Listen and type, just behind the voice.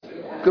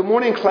Good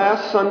morning,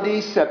 class. Sunday,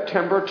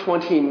 September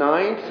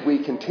 29th. We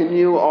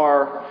continue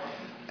our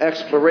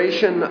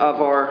exploration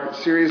of our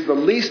series, The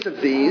Least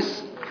of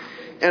These.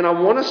 And I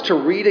want us to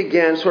read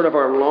again sort of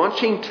our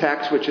launching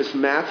text, which is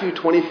Matthew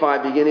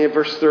 25, beginning at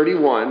verse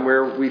 31,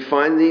 where we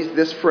find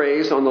this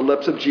phrase on the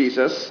lips of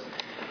Jesus.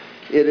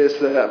 It is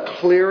the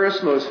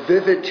clearest, most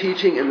vivid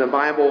teaching in the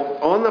Bible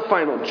on the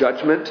final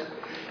judgment.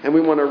 And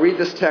we want to read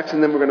this text,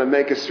 and then we're going to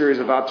make a series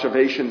of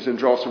observations and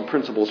draw some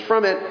principles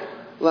from it.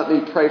 Let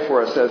me pray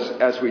for us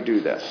as we do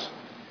this.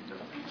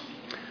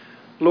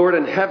 Lord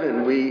in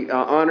heaven, we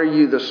honor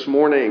you this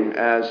morning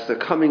as the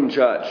coming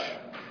judge.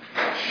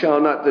 Shall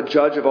not the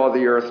judge of all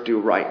the earth do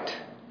right?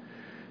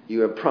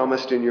 You have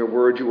promised in your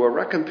word you will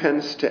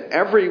recompense to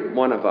every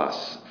one of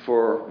us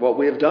for what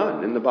we have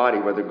done in the body,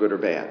 whether good or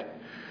bad.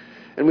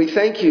 And we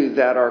thank you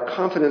that our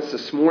confidence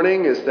this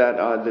morning is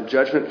that the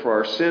judgment for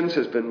our sins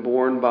has been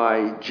borne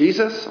by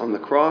Jesus on the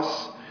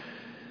cross.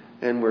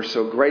 And we're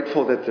so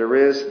grateful that there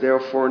is,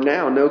 therefore,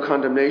 now no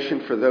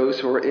condemnation for those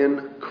who are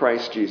in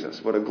Christ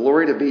Jesus. What a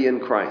glory to be in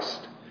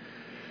Christ,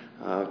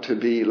 to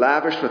be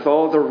lavished with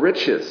all the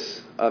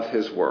riches of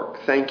his work.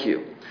 Thank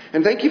you.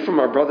 And thank you from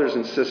our brothers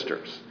and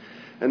sisters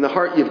and the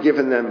heart you've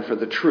given them for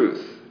the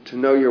truth, to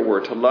know your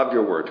word, to love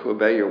your word, to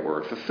obey your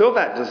word. Fulfill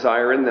that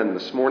desire in them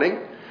this morning.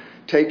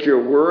 Take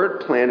your word,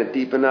 plant it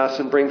deep in us,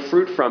 and bring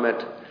fruit from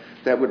it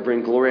that would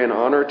bring glory and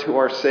honor to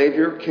our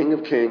Savior, King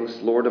of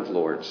kings, Lord of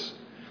lords,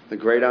 the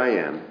great I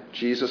am,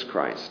 Jesus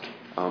Christ.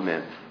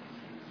 Amen.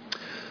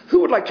 Who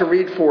would like to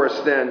read for us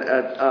then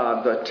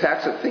the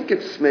text? I think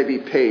it's maybe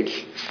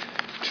page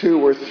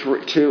 2 or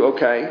 3. 2,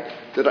 okay.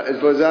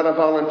 Was that a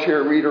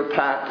volunteer reader,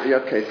 Pat?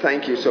 Okay,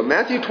 thank you. So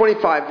Matthew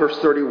 25, verse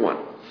 31.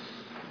 When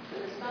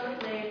the Son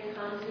of Man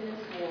comes in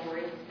his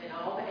glory, and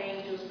all the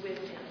angels with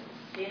him,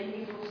 then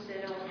he will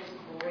sit on his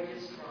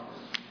glorious throne.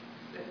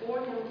 Before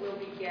him will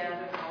be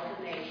gathered all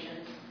the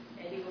nations,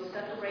 and he will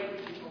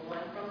separate people one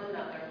from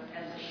another,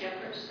 as the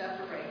shepherd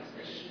separates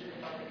the sheep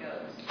from the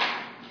goats.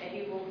 And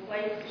he will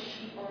place the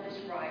sheep on his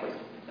right,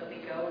 but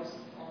the goats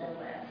on the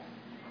left.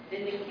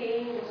 Then the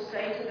king will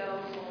say to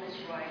those on his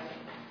right,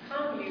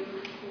 "Come you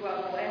who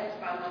are blessed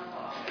by my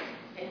Father,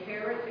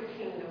 inherit the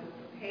kingdom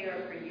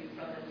prepared for you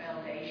from the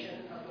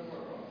foundation of the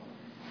world.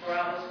 For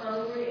I was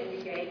hungry, and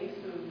you gave me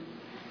food.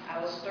 I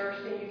was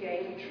thirsty, and you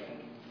gave me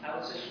drink. I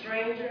was a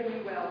stranger, and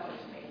you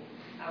welcomed me.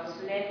 I was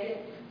naked,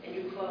 and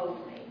you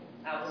clothed me.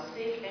 I was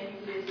sick, and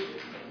you visited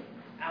me.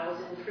 I was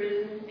in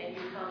prison, and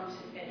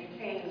you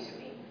came to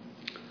me."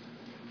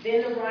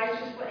 Then the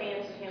righteous will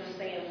answer him,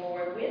 saying,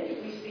 "Lord, when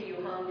did we see you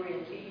hungry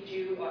and feed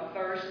you, or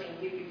thirsty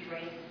and give you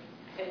drink?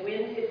 And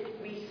when did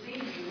we see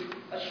you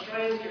a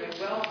stranger and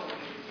welcome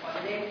you, or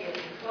naked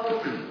and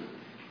clothe you?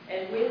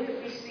 And when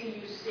did we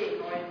see you sick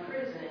or in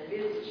prison and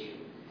visit you?"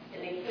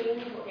 And the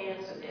king will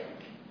answer them,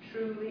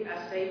 "Truly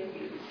I say to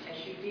you,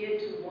 as you did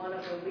to one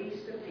of the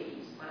least of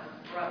these, my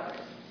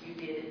brothers, you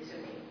did it to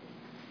me."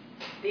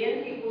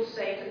 Then he will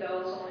say to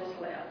those on his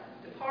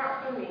left,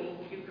 "Depart from me,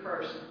 you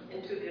cursed,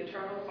 into the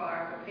eternal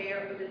fire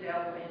prepared for the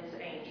devil and his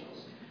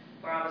angels.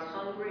 For I was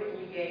hungry, and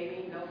you gave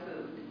me no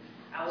food.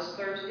 I was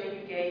thirsty, and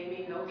you gave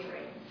me no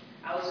drink.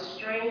 I was a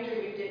stranger,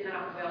 and you did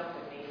not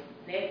welcome me.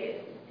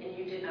 Naked, and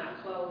you did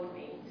not clothe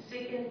me.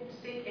 Sick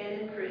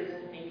and in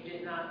prison, and you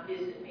did not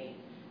visit me."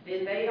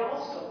 Then they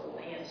also will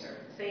answer,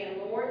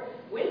 saying, "Lord,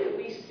 when did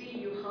we see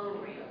you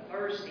hungry, or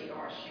thirsty,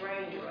 or a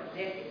stranger, or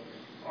naked,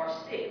 or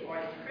sick, or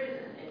in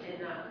prison, and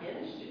did not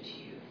minister to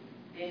you?"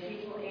 Then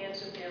he will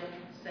answer them,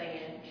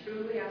 saying,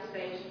 "Truly I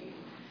say to you,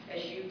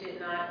 as you did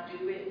not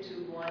do it to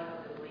one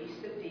of the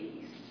least of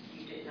these,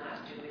 you did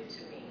not do it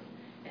to me.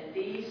 And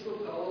these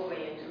will go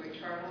away into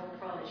eternal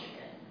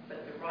punishment,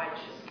 but the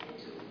righteous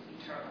into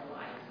eternal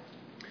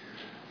life."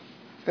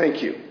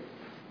 Thank you.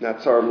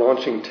 That's our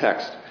launching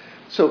text.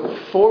 So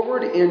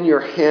forward in your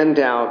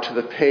handout to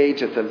the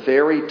page at the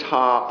very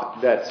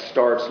top that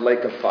starts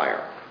Lake of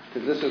Fire,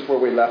 because this is where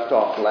we left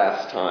off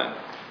last time.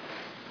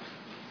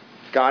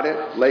 Got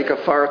it? Lake of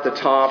Fire at the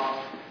top.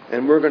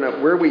 And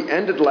where we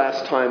ended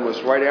last time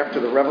was right after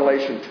the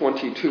Revelation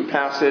 22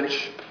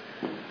 passage.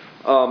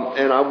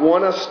 And I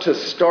want us to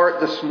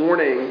start this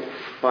morning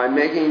by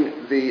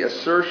making the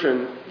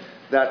assertion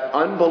that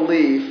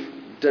unbelief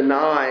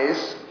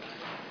denies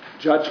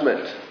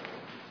judgment.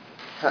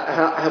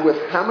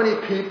 With how many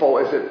people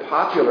is it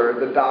popular,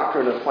 the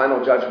doctrine of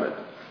final judgment?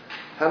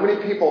 How many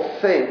people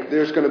think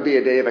there's going to be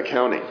a day of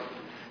accounting?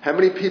 How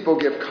many people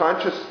give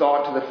conscious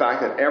thought to the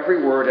fact that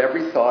every word,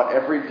 every thought,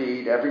 every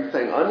deed,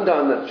 everything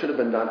undone that should have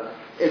been done,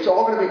 it's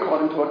all going to be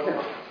called into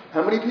account?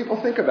 How many people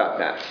think about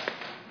that?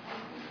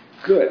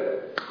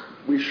 Good.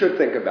 We should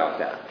think about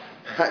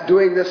that.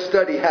 Doing this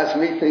study has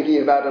me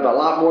thinking about it a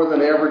lot more than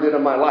I ever did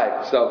in my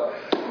life. So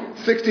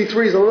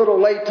 63 is a little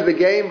late to the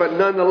game, but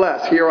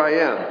nonetheless, here I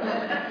am.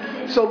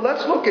 So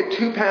let's look at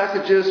two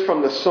passages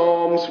from the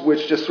Psalms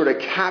which just sort of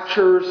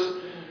captures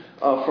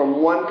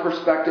from one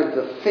perspective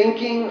the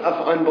thinking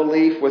of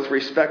unbelief with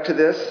respect to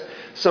this.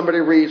 Somebody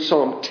read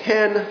Psalm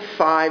 10,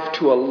 5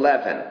 to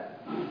 11.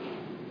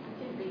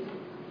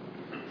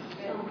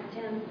 Psalm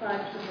 10,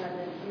 5 to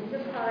 11. In the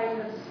pride sight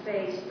of his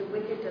face, the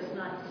wicked does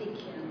not seek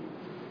him.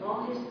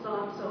 All his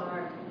thoughts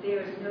are,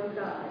 there is no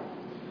God.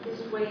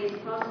 His ways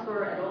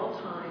prosper at all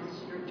times.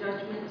 Your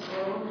judgments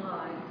are on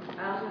high,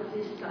 out of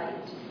his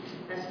sight.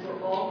 As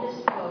for all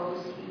his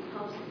foes, he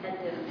puffs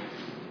at them.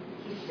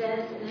 He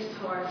says in his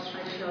heart,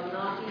 I shall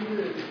not be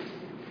moved.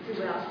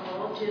 Throughout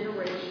all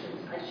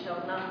generations, I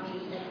shall not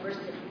meet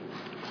adversity.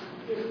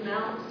 His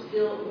mouth is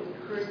filled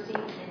with cursing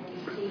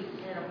and deceit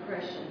and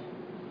oppression.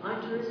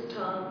 Under his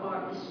tongue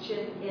are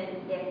mischief and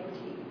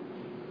iniquity.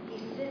 He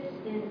sits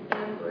in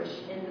ambush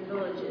in the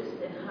villages,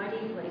 in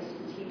hiding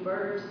places he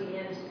murders the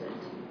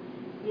innocent.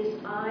 His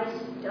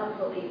eyes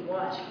stealthily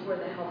watch for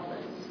the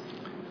helpless.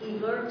 He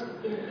lurks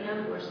in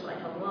ambush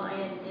like a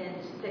lion in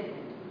his thicket.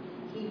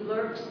 He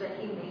lurks that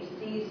he may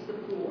seize the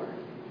poor.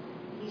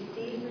 He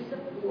seizes the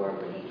poor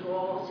when he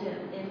draws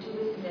him into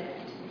his net.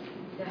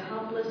 The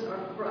helpless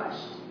are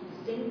crushed,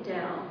 sink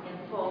down,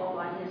 and fall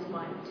by his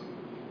might.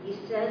 He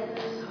says in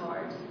his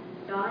heart,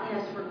 God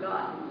has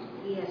forgotten.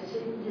 He has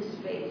hidden his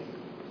face.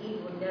 He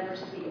will never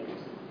see it.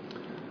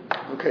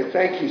 Okay,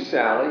 thank you,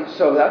 Sally.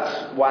 So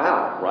that's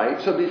wow,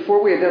 right? So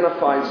before we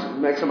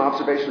make some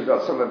observations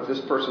about some of this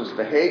person's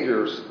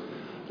behaviors,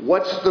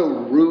 what's the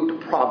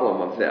root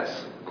problem of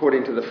this,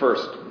 according to the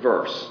first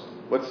verse?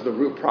 What's the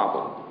root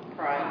problem?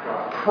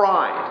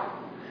 Pride.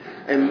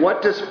 And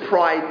what does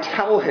pride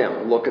tell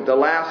him? Look at the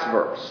last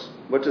verse.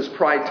 What does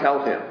pride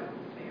tell him?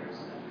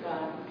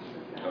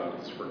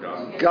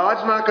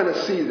 God's not going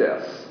to see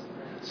this.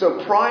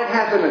 So pride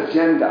has an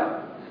agenda.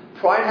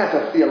 Pride has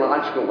a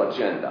theological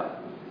agenda.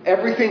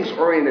 Everything's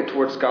oriented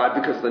towards God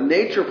because the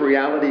nature of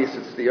reality is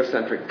it's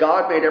theocentric.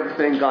 God made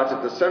everything. God's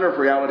at the center of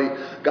reality.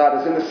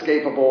 God is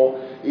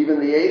inescapable. Even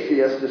the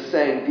atheist is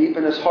saying deep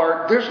in his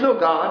heart, there's no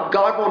God.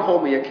 God won't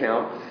hold me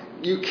account.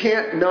 You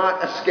can't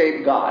not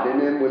escape God. In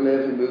him we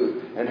live and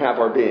move and have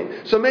our being.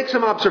 So make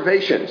some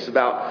observations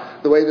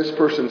about the way this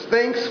person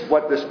thinks,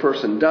 what this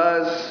person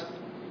does.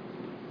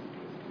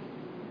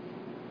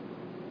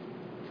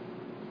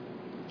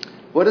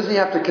 What does he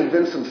have to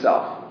convince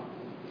himself?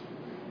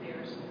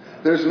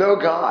 There's no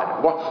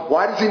God.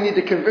 Why does he need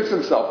to convince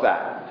himself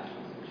that?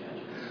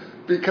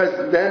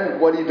 Because then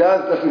what he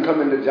does doesn't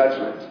come into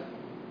judgment.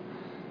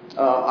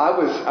 I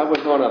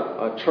was on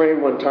a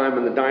train one time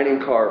in the dining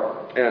car,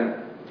 and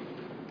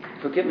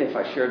forgive me if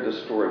I shared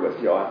this story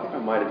with you. I think I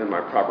might have in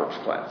my Proverbs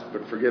class,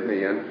 but forgive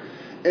me. And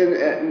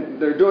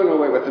they're doing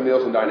away with the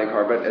meals in dining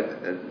car,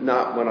 but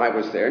not when I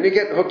was there. And you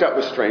get hooked up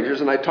with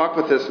strangers, and I talked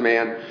with this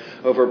man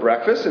over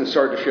breakfast and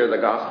started to share the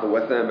gospel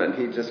with him, and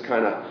he just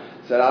kind of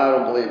said, I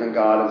don't believe in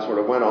God, and sort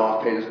of went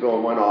off, paid his bill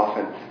and went off.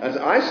 And as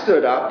I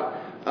stood up,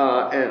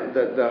 and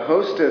the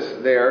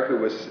hostess there who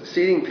was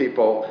seating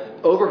people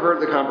overheard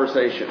the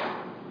conversation.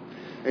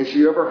 And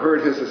she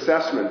overheard his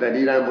assessment that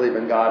he doesn't believe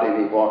in God,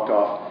 and he walked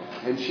off.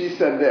 And she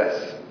said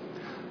this,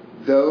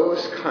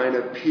 those kind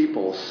of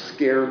people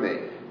scare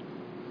me.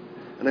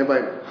 And I'm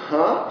like,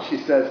 huh? She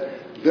says,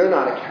 they're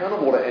not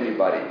accountable to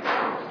anybody.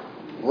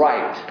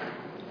 Right.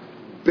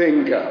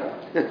 Bingo.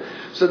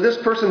 So this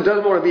person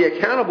doesn't want to be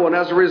accountable, and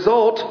as a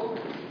result,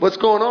 what's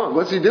going on?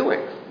 What's he doing?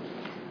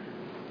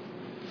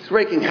 He's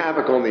wreaking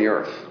havoc on the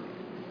earth,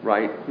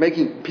 right?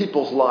 Making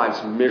people's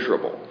lives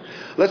miserable.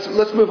 Let's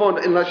move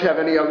on, unless you have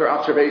any other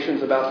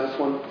observations about this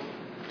one.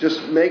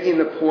 Just making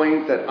the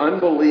point that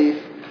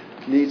unbelief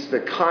needs to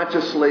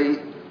consciously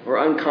or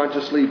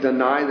unconsciously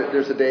deny that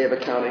there's a day of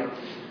accounting.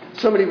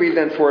 Somebody read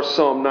then for us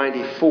Psalm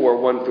 94,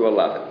 1 through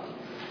 11.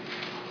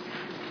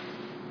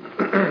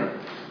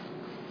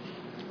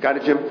 Got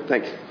it, Jim?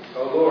 Thanks.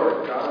 O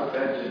Lord, God of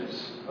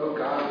vengeance, O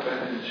God of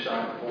vengeance,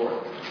 shine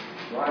forth.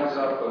 Rise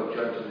up, O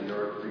judge of the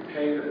earth.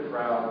 Repay the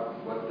proud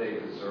what they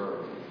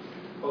deserve.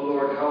 O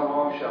Lord, how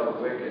long shall the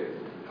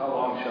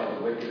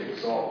wicked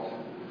exalt?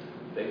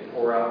 They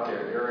pour out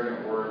their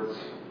arrogant words.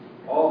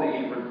 All the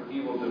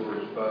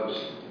evildoers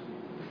boast.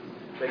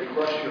 They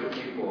crush your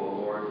people,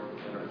 O Lord,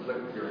 and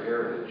afflict your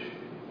heritage.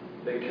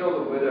 They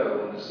kill the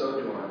widow and the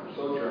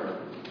sojourner,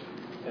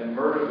 and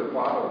murder the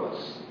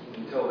fatherless,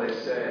 until they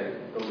say,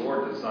 the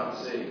Lord does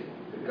not see,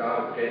 the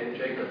God of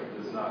Jacob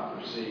does not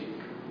perceive.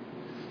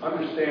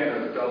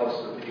 Understand, O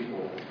dullest of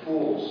people,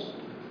 fools,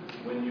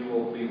 when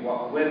will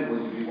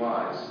you be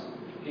wise?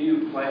 He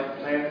who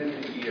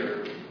planted the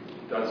ear,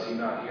 does he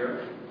not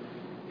hear?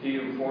 He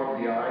who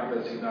formed the eye,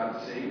 does he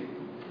not see?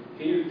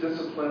 He who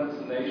disciplines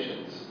the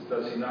nations,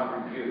 does he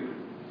not rebuke?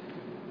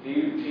 He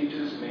who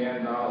teaches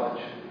man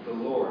knowledge, the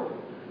Lord,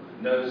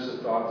 knows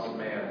the thoughts of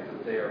man,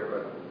 that they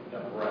are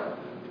but a breath.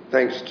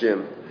 Thanks,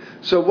 Jim.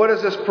 So what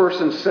is this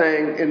person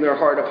saying in their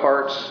heart of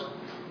hearts,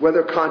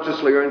 whether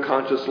consciously or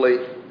unconsciously?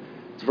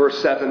 It's verse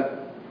 7.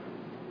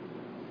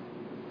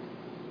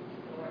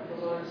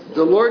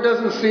 The Lord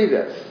doesn't see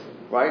this,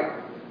 right?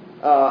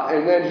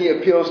 And then he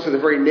appeals to the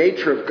very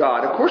nature of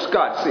God. Of course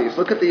God sees.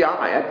 Look at the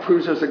eye. That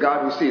proves there's a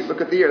God who sees.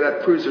 Look at the ear.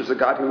 That proves there's a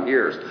God who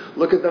hears.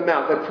 Look at the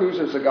mouth. That proves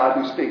there's a God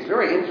who speaks.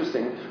 Very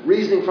interesting.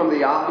 Reasoning from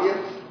the obvious.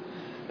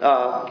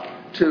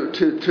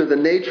 to the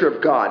nature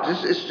of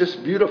God. It's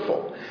just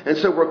beautiful. And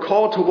so we're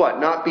called to what?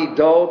 Not be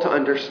dull, to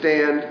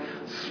understand,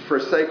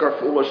 forsake our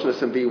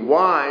foolishness, and be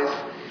wise.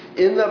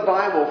 In the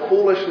Bible,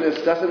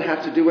 foolishness doesn't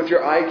have to do with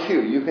your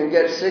IQ. You can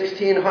get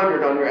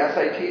 1,600 on your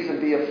SATs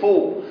and be a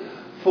fool.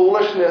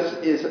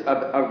 Foolishness is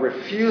a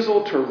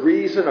refusal to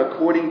reason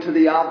according to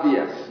the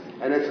obvious.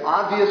 And it's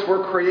obvious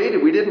we're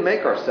created. We didn't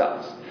make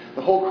ourselves.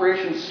 The whole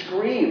creation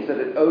screams that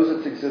it owes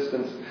its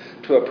existence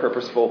to a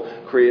purposeful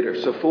creator.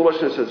 So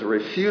foolishness is a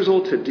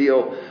refusal to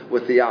deal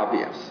with the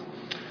obvious.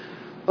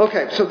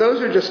 Okay, so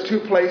those are just two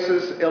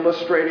places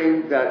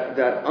illustrating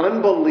that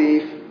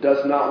unbelief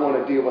does not want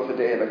to deal with the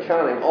day of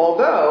accounting.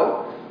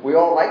 Although, we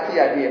all like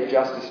the idea of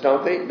justice,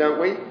 don't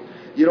we?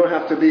 You don't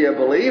have to be a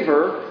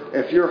believer.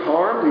 If you're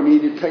harmed, you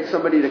need to take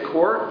somebody to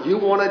court, you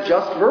want a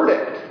just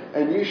verdict.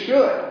 And you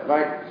should,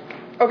 right?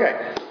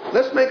 Okay,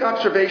 let's make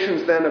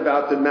observations then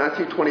about the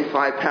Matthew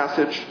 25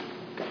 passage.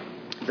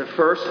 The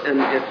first,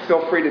 and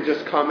feel free to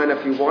just comment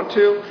if you want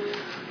to.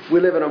 We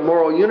live in a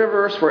moral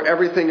universe where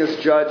everything is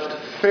judged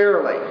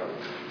fairly.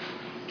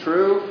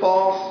 True,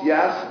 false,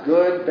 yes,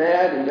 good,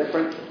 bad,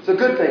 indifferent. It's a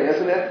good thing,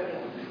 isn't it?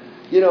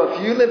 You know,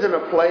 if you lived in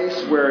a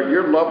place where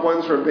your loved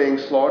ones were being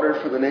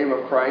slaughtered for the name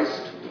of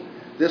Christ,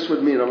 this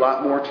would mean a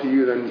lot more to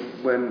you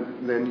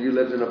than you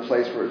lived in a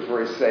place where it was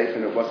very safe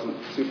and it wasn't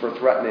super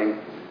threatening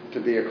to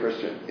be a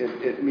Christian.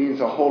 It means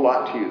a whole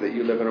lot to you that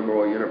you live in a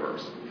moral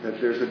universe, that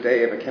there's a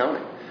day of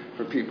accounting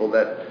for people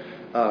that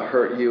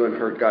hurt you and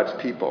hurt God's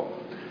people.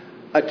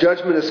 A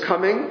judgment is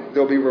coming.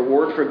 There'll be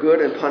reward for good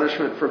and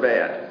punishment for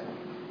bad.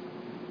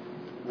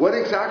 What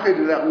exactly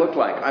does that look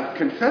like? I've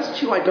confessed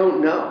to you I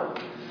don't know.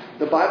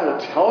 The Bible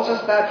tells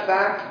us that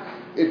fact.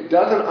 It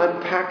doesn't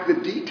unpack the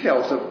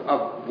details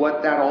of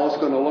what that all is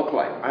going to look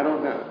like. I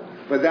don't know.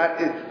 But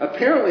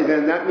apparently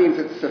then that means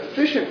it's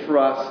sufficient for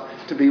us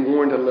to be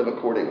warned and live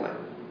accordingly.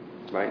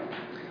 Right?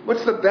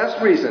 What's the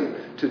best reason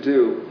to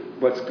do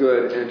what's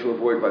good and to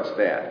avoid what's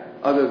bad?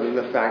 Other than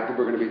the fact that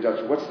we're going to be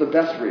judged. What's the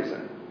best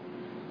reason?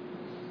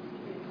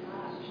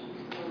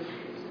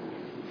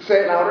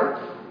 Say it louder.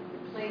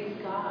 Please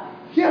God.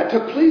 Yeah, to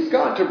please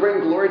God, to bring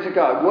glory to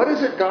God. What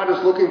is it God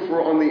is looking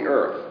for on the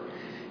earth?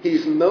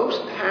 He's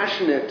most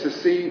passionate to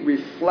see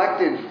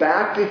reflected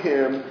back to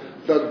him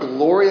the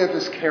glory of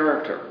his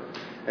character.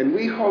 And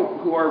we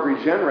who are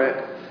regenerate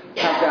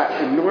have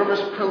that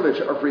enormous privilege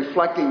of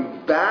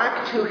reflecting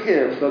back to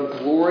him the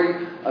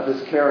glory of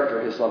his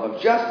character, his love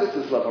of justice,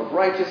 his love of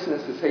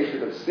righteousness, his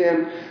hatred of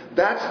sin.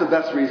 That's the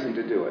best reason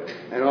to do it.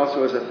 And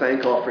also as a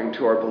thank offering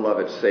to our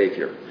beloved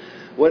Savior.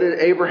 What did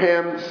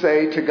Abraham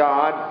say to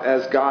God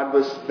as God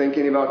was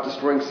thinking about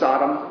destroying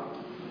Sodom?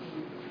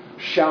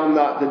 Shall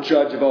not the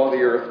judge of all the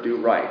earth do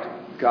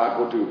right? God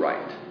will do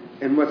right.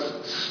 And what's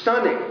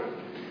stunning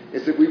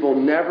is that we will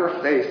never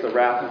face the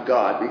wrath of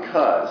God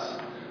because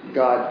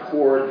God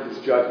poured his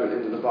judgment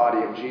into the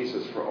body of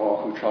Jesus for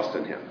all who trust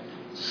in him.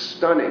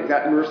 Stunning.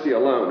 That mercy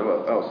alone.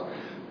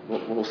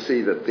 We'll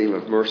see the theme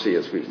of mercy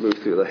as we move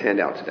through the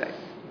handout today.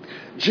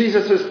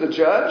 Jesus is the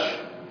judge.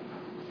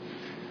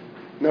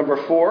 Number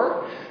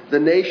 4, the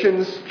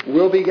nations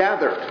will be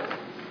gathered.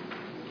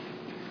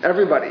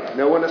 Everybody.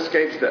 No one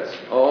escapes this.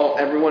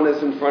 Everyone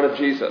is in front of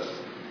Jesus.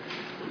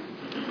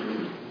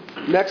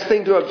 Next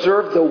thing to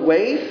observe, the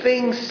way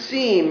things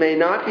seem may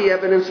not be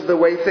evidence of the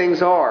way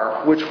things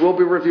are, which will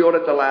be revealed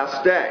at the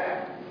last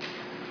day.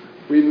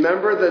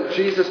 Remember the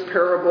Jesus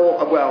parable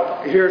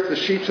of, here's the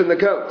sheep and the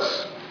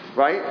goats,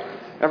 right?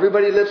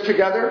 Everybody lives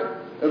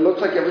together. It looks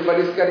like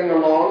everybody's getting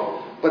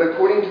along. But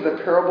according to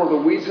the parable of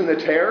the weeds and the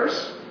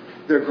tares,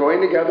 they're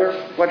growing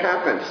together. What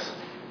happens?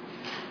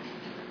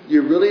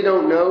 You really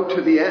don't know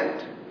to the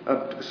end.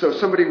 So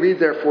somebody read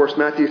there for us,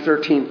 Matthew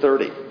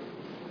 13:30.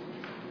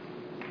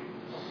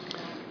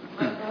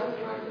 My both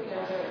grow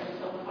together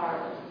until the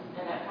harvest,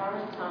 and at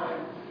harvest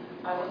time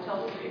I will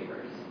tell the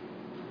reapers,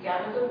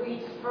 gather the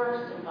weeds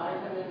first and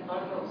bind them in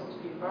bundles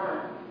to be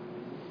burned,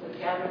 but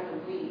gather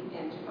the wheat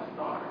into my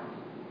barn.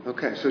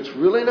 Okay, so it's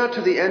really not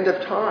to the end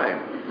of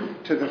time,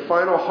 to the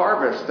final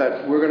harvest,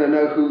 that we're going to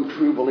know who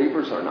true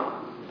believers are not.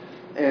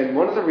 And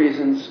one of the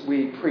reasons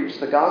we preach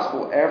the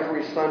gospel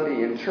every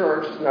Sunday in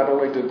church is not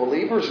only do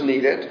believers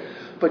need it,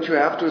 but you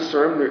have to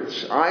assume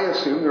I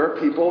assume there are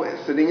people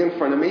sitting in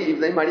front of me,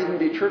 they might even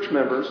be church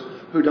members,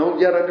 who don't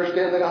yet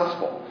understand the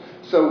gospel.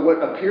 So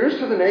what appears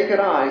to the naked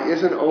eye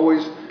isn't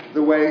always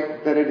the way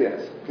that it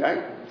is.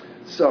 Okay?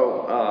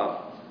 So,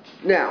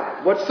 now,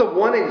 what's the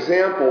one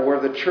example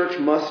where the church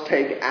must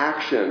take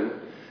action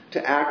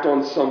to act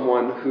on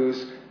someone who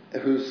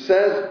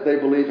says they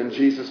believe in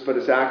Jesus but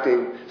is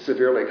acting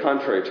severely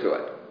contrary to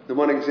it? The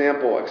one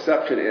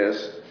exception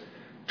is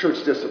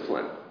church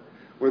discipline,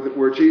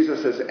 where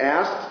Jesus has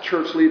asked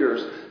church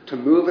leaders to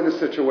move in a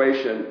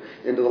situation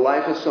into the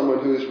life of someone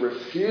who is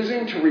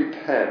refusing to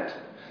repent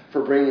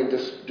for bringing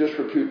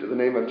disrepute to the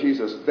name of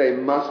Jesus. They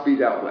must be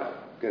dealt with.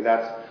 Okay,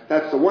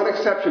 that's the one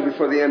exception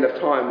before the end of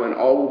time when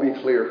all will be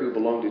clear who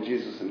belonged to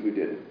Jesus and who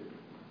didn't.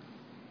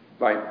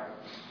 Right?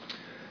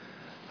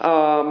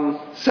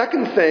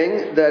 Second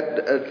thing,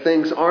 that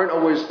things aren't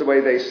always the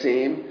way they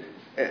seem,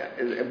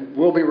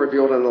 will be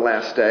revealed in the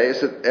last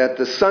days, that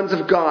the sons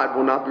of God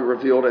will not be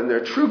revealed in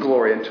their true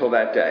glory until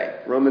that day.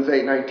 Romans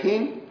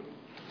 8:19.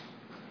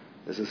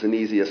 This is an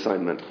easy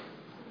assignment.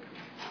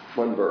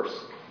 One verse.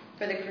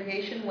 For the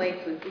creation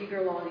waits with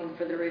eager longing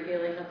for the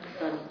revealing of the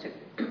sons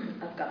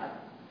of God.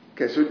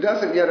 Okay, so it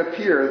doesn't yet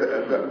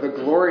appear the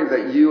glory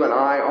that you and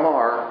I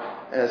are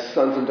as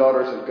sons and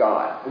daughters of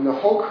God. And the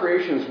whole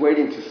creation is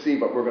waiting to see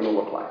what we're going to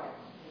look like.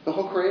 The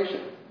whole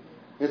creation.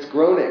 It's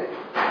groaning.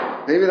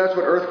 Maybe that's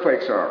what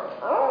earthquakes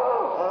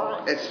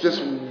are. It's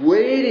just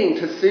waiting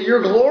to see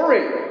your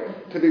glory,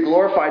 to be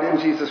glorified in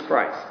Jesus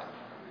Christ.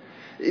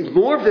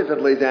 More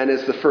vividly, then,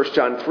 is the 1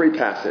 John 3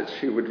 passage.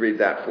 Who would read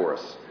that for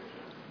us?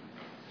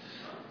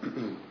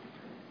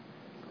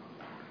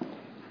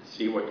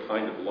 See what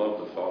kind of love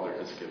the Father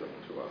has given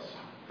to us,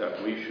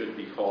 that we should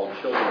be called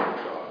children of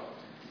God.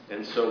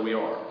 And so we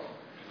are.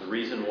 The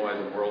reason why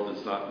the world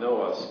does not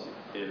know us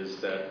is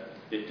that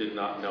it did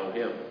not know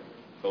him.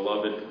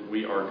 Beloved,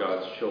 we are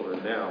God's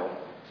children now,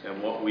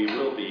 and what we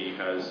will be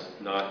has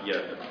not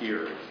yet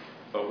appeared.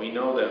 But we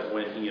know that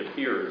when he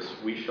appears,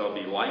 we shall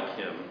be like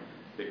him,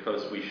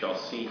 because we shall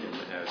see him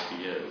as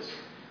he is.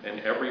 And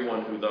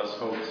everyone who thus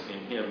hopes in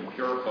him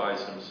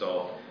purifies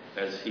himself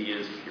as he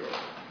is pure.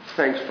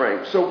 Thanks,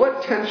 Frank. So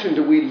what tension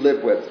do we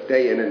live with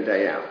day in and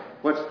day out?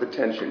 What's the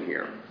tension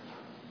here?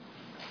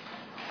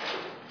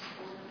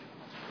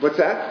 What's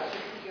that?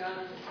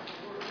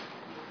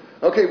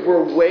 Okay,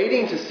 we're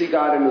waiting to see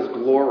God in his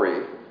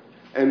glory.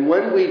 And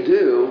when we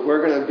do,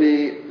 we're going to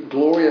be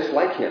glorious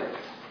like him.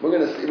 We're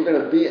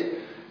going to be,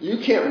 you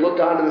can't look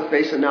God in the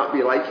face and not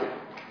be like him.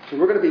 So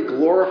we're going to be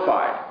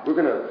glorified. We're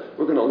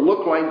going to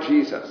look like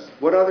Jesus.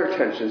 What other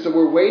tension? So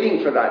we're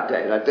waiting for that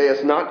day. That day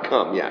has not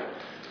come yet.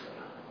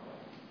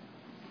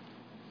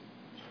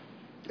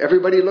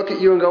 Everybody look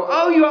at you and go,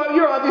 oh,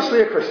 you're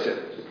obviously a Christian.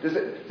 Does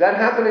that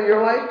happen in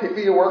your life? People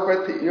you work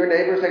with, your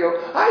neighbors, they go,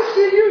 I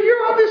see you.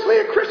 You're obviously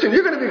a Christian.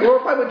 You're going to be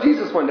glorified with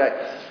Jesus one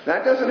day.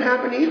 That doesn't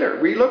happen either.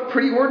 We look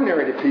pretty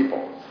ordinary to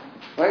people.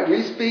 Right?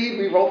 We speed.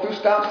 We roll through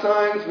stop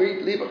signs.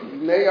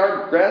 Maybe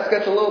our grass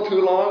gets a little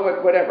too long,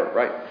 but whatever,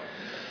 right?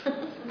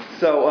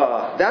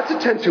 So that's a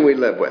tension we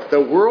live with.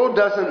 The world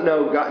doesn't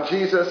know God,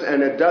 Jesus,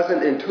 and it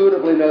doesn't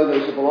intuitively know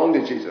those who belong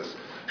to Jesus.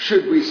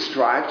 Should we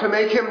strive to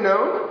make him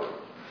known?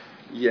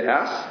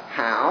 Yes.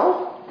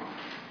 How?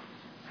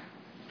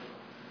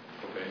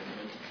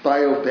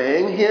 By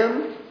obeying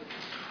him,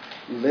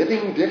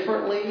 living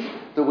differently,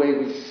 the way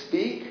we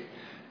speak,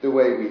 the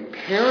way we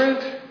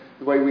parent,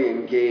 the way we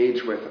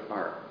engage with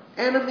our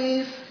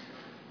enemies.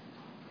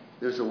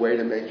 There's a way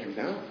to make him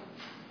known.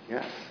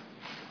 Yes.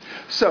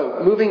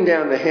 So, moving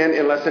down the hand,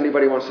 unless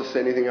anybody wants to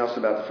say anything else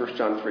about the 1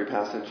 John 3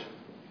 passage.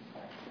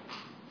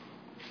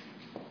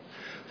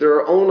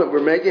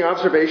 We're making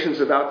observations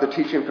about the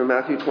teaching from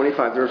Matthew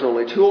 25. There's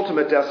only two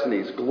ultimate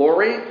destinies.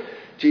 Glory,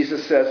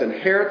 Jesus says,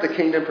 inherit the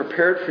kingdom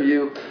prepared for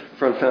you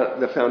from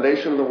the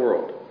foundation of the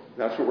world.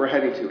 That's what we're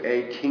heading to,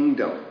 a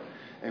kingdom.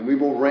 And we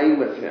will reign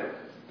with him.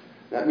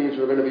 That means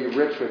we're going to be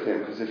rich with him,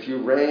 because if you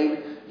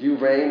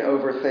reign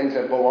over things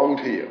that belong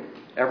to you.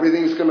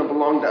 Everything's going to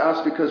belong to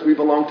us because we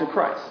belong to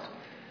Christ.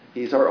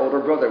 He's our older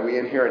brother. We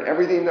inherit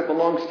everything that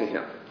belongs to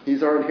him.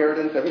 He's our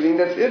inheritance. Everything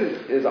that's his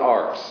is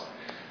ours.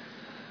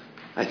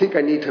 I think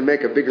I need to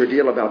make a bigger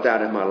deal about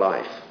that in my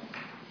life.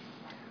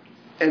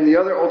 And the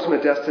other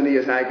ultimate destiny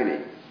is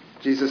agony.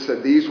 Jesus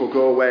said these will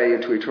go away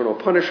into eternal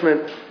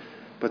punishment,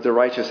 but the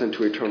righteous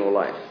into eternal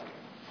life.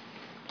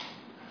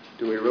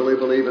 Do we really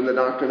believe in the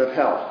doctrine of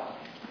hell?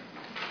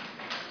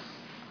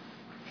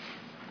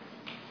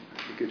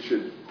 I think it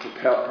should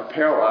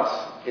propel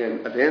us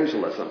in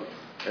evangelism,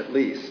 at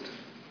least.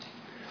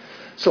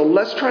 So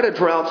let's try to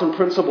draw out some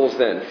principles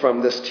then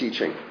from this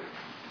teaching.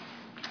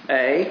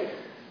 A,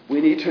 we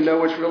need to know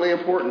what's really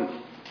important.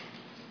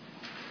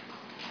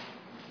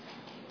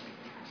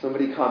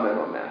 Somebody comment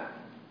on that.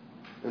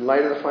 In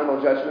light of the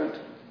final judgment,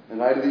 in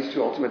light of these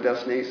two ultimate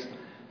destinies,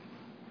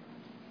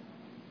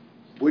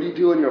 what do you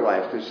do in your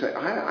life to say,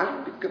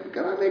 I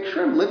got to make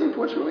sure I'm living for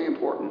what's really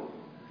important.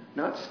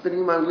 Not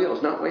spinning my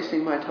wheels, not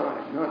wasting my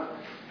time, not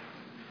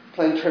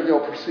playing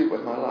Trivial Pursuit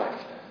with my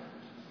life.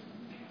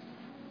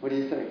 What do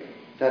you think?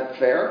 Is that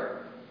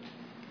fair?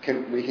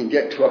 We can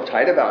get too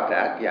uptight about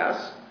that,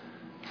 yes.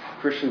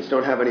 Christians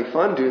don't have any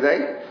fun, do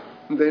they?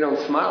 They don't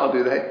smile,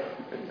 do they?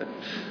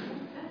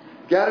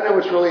 Got to know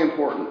what's really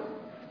important.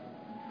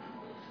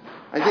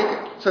 I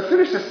think, so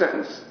finish the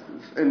sentence.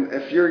 And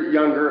if you're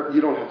younger,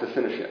 you don't have to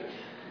finish it.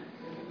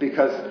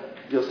 Because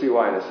you'll see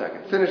why in a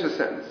second. Finish the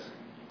sentence.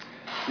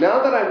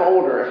 Now that I'm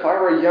older, if I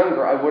were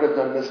younger, I would have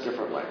done this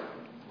differently.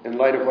 In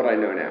light of what I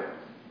know now.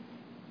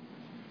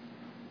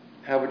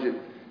 How would you,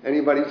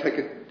 anybody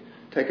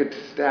take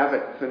a stab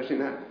at finishing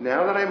that?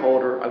 Now that I'm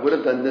older, I would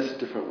have done this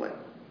differently.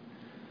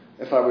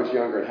 If I was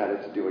younger and had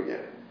it to do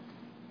again.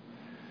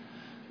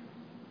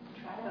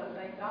 Try to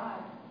obey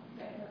God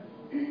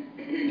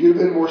better. You've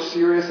been more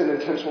serious and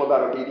intentional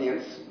about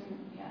obedience.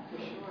 Yeah, for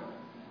sure.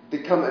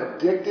 Become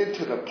addicted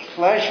to the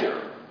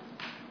pleasure.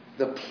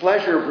 The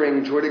pleasure of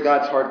bringing joy to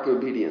God's heart through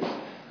obedience.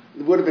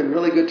 It would have been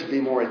really good to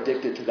be more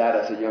addicted to that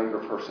as a younger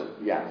person.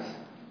 Yes.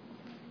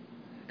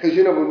 Because,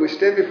 you know, when we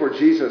stand before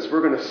Jesus,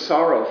 we're going to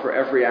sorrow for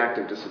every act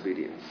of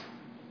disobedience.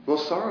 We'll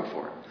sorrow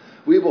for it.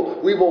 We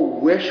will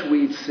wish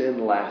we'd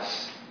sin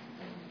less.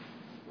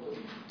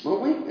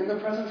 Won't we? In the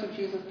presence of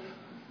Jesus?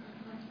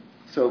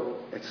 So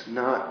it's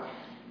not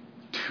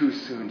too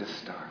soon to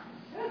start.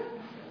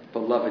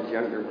 Beloved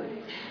younger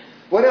one.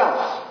 What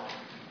else?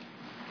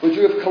 Would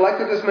you have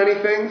collected as many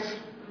things?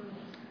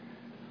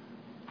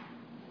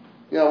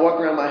 You know, I walk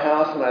around my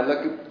house and I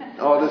look at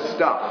all this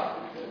stuff.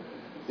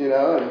 You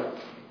know, and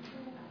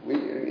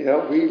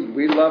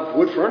we love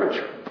wood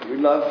furniture. We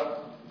love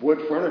wood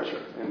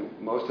furniture. And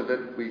most of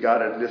it we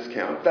got at a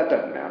discount. That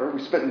doesn't matter.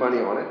 We spent money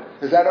on it.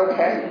 Is that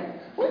okay?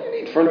 Well, you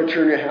need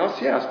furniture in your house,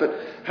 yes. But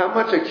how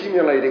much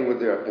accumulating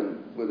with it,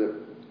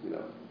 you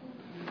know?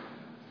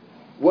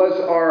 Was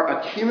our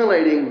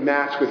accumulating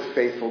matched with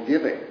faithful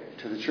giving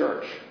to the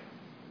church?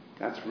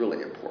 That's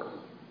really important.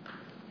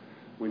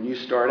 When you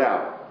start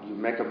out, you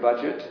make a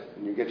budget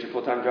and you get your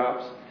full-time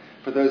jobs.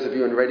 For those of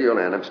you in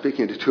Radioland, I'm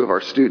speaking to two of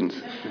our students.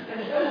 You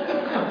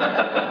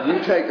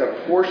take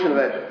a portion of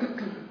that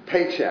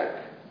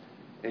paycheck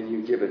and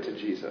you give it to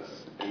Jesus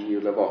and you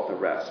live off the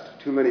rest.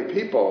 Too many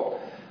people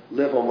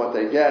live on what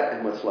they get,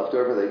 and what's left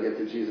over they give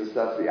to Jesus.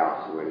 That's the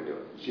opposite way to do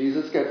it.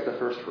 Jesus gets the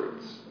first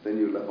fruits, then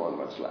you live on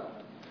what's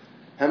left.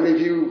 How many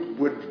of you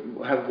would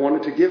have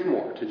wanted to give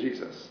more to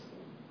Jesus?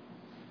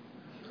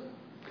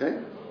 Okay,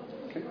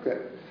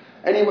 good.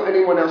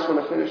 Anyone else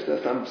want to finish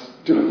this? I'm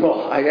doing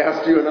all. I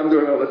asked you, and I'm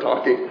doing all the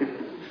talking.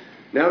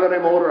 Now that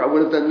I'm older, I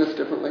would have done this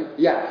differently.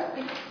 Yes.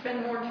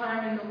 Spend more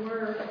time in the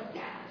Word.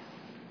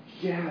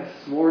 Yes,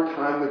 more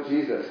time with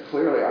Jesus.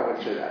 Clearly, I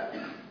would say that.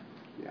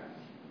 Yeah.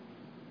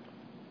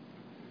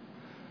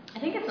 I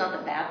think it's not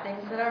the bad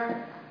things that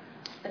are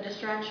a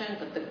distraction,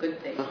 but the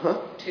good things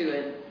to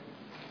an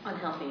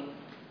unhealthy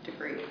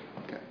degree.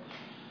 Okay.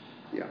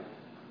 Yeah.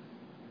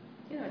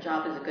 You know, a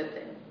job is a good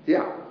thing.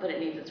 Yeah. But it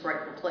needs its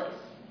rightful place.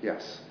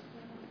 Yes.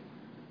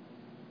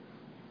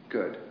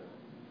 Good.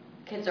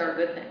 Kids are a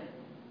good thing,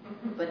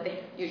 but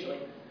they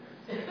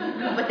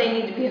but they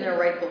need to be in their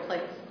rightful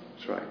place.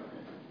 That's right.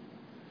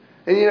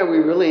 And you know, we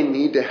really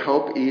need to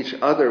help each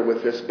other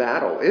with this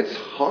battle. It's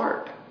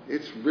hard.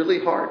 It's really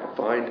hard to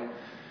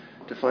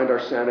find our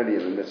sanity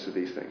in the midst of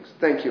these things.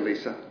 Thank you,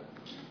 Lisa.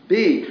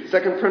 B,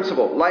 second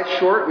principle. Life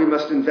short, we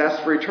must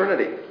invest for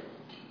eternity.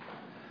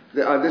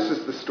 This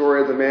is the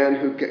story of the man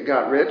who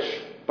got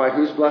rich. By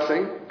whose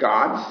blessing?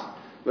 God's.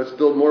 Let's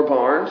build more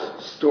barns.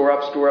 Store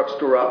up, store up,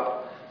 store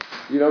up.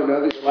 You don't know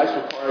that your life's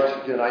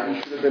required tonight.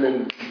 You should have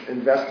been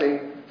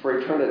investing for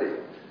eternity.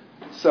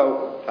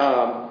 So,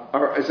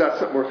 is that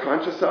something we're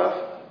conscious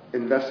of?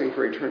 Investing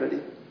for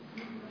eternity?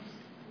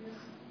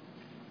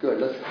 Good.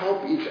 Let's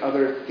help each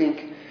other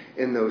think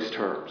in those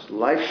terms.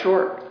 Life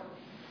short.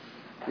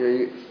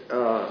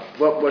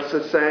 What's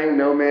the saying?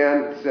 No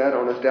man said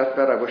on his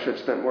deathbed, I wish I'd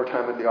spent more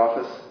time at the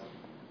office.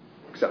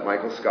 Except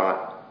Michael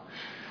Scott.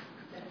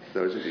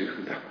 Those of you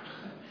who know.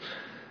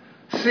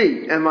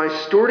 C, am I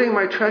stewarding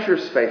my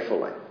treasures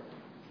faithfully?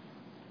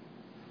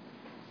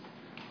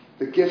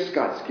 The gifts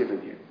God's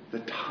given you, the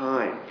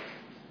time,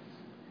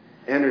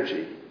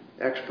 energy,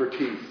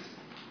 expertise,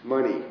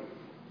 money,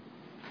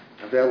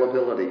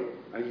 availability.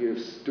 Are you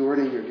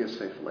stewarding your gifts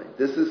faithfully?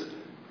 This is,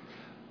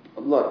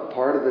 look,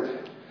 part of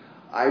it.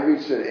 I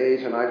reached an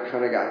age and I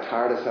kind of got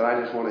tired. I said,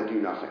 I just want to do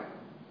nothing.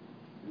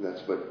 And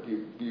that's what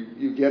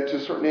you get to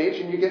a certain age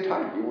and you get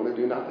tired. You want to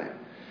do nothing.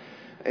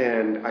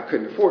 And I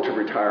couldn't afford to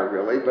retire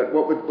really, but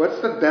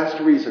what's the best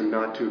reason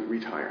not to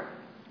retire?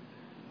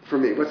 For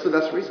me, what's the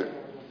best reason?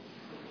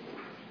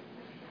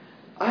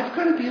 I've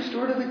got to be a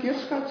steward of the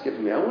gifts God's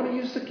given me. I want to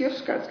use the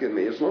gifts God's given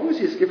me. As long as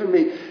He's given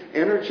me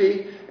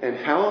energy and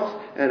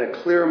health and a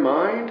clear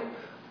mind,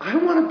 I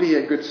want to be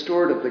a good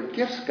steward of the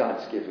gifts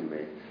God's given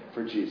me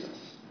for Jesus.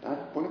 I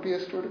want to be a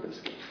steward of His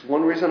gifts.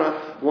 One reason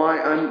why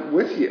I'm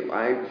with you.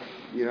 I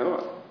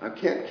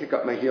can't kick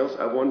up my heels.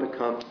 I want to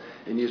come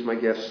and use my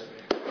gifts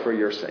for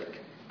your sake.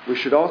 We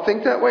should all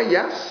think that way,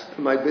 yes?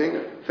 Am I being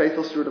a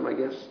faithful steward of my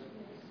gifts?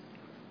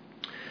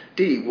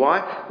 D,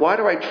 why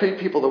do I treat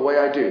people the way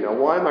I do? Now,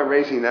 why am I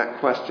raising that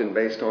question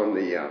based on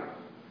the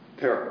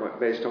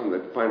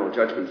final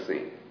judgment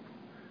scene?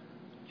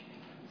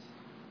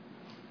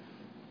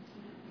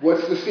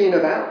 What's the scene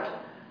about?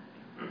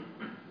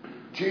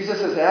 Jesus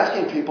is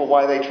asking people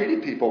why they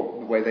treated people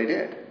the way they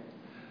did.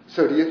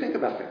 So do you think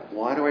about that?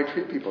 Why do I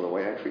treat people the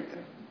way I treat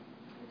them?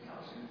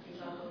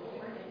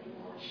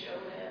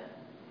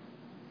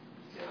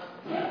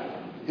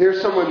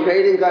 Here's someone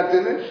made in God's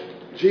image.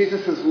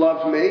 Jesus has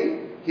loved me.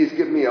 He's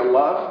given me a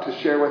love to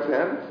share with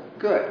them.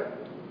 Good.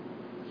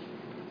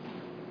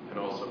 And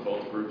also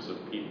both groups of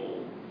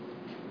people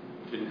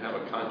didn't have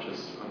a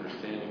conscious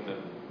understanding that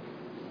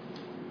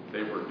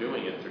they were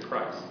doing it to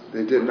Christ.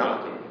 They did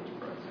not. Doing it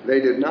to Christ. They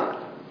did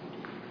not.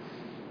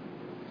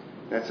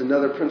 That's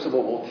another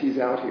principle we'll tease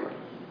out here.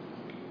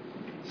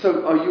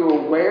 So are you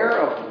aware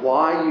of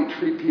why you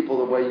treat people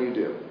the way you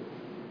do?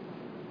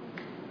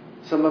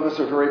 Some of us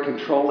are very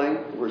controlling.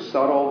 We're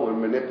subtle. We're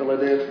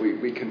manipulative.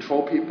 We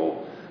control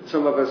people.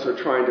 Some of us are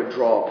trying to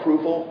draw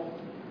approval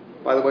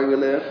by the way we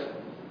live.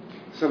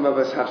 Some of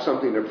us have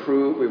something to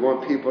prove. We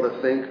want people to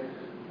think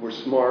we're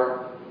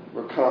smart,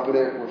 we're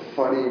competent, we're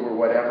funny, we're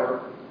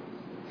whatever.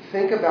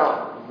 Think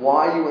about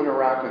why you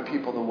interact with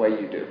people the way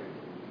you do.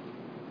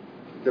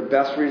 The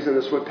best reason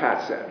is what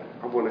Pat said.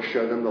 I want to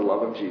show them the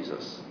love of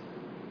Jesus.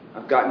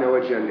 I've got no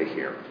agenda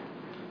here.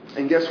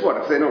 And guess what?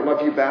 If they don't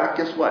love you back,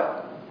 guess what?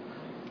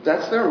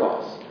 That's their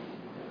loss.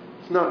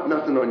 It's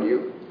nothing on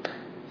you.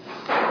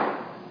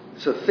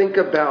 So think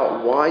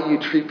about why you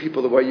treat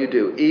people the way you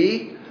do.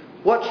 E,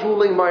 what's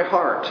ruling my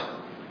heart?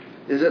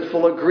 Is it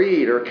full of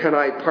greed, or can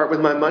I part with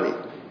my money?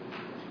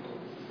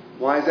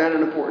 Why is that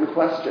an important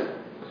question?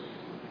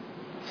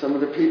 Some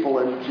of the people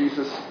in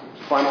Jesus'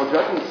 final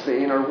judgment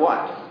scene are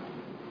what?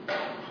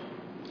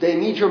 They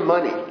need your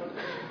money.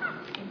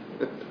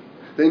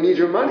 They need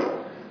your money.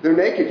 They're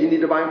naked. You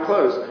need to buy them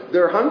clothes.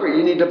 They're hungry.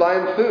 You need to buy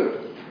them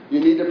food. You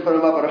need to put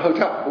them up at a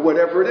hotel.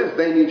 Whatever it is,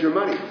 they need your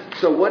money.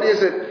 So what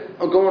is it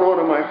going on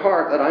in my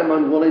heart that I'm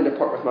unwilling to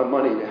part with my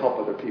money to help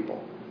other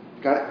people?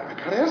 I got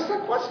to ask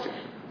that question.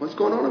 What's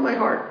going on in my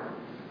heart?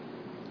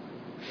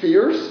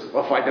 Fears?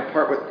 Well, if I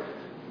depart with,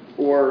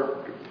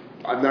 or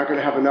I'm not going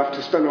to have enough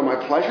to spend on my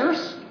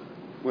pleasures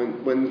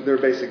when their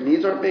basic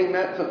needs aren't being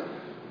met. So,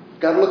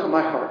 got to look at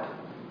my heart.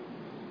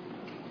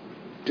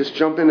 Just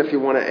jump in if you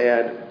want to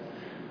add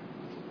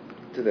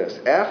to this.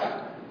 F,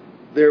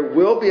 there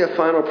will be a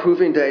final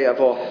proving day of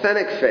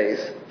authentic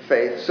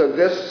faith. So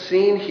this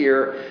scene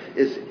here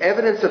is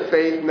evidence of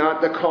faith, not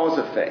the cause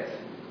of faith,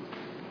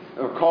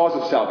 or cause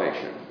of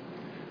salvation.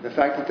 The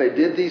fact that they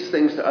did these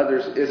things to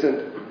others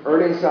isn't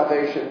earning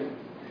salvation.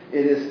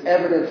 It is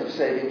evidence of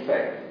saving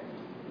faith.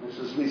 This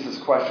is Lisa's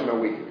question a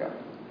week ago.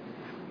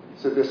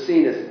 So this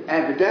scene is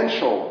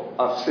evidential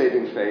of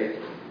saving faith.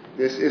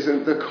 This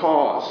isn't the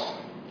cause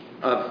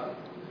of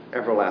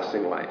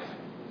everlasting life.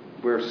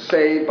 We're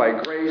saved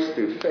by grace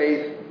through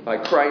faith by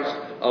Christ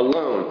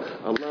alone.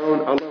 Alone,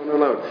 alone,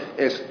 alone.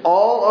 It's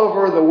all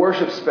over the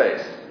worship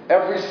space.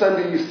 Every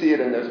Sunday you see it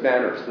in those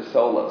banners, the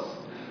solas.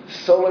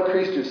 Sola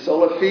Christus,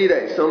 sola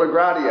fide, sola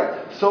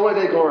gratia, sola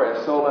Dei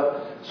gloria,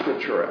 sola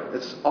scriptura.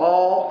 It's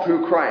all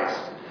through Christ.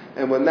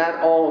 And when that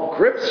all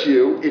grips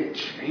you, it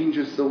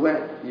changes the way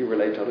you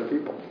relate to other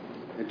people.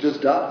 It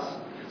just does.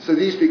 So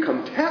these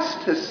become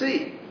tests to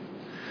see.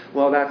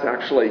 Well, that's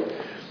actually,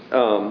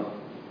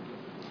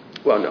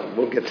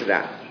 we'll get to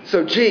that.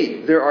 So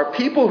G, there are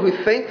people who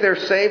think they're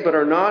saved but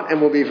are not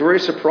and will be very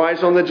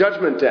surprised on the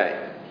judgment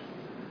day.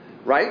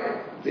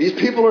 Right? These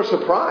people are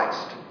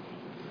surprised.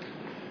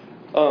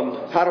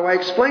 How do I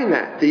explain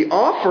that? The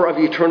offer of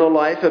eternal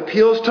life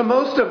appeals to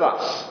most of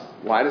us.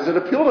 Why does it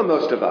appeal to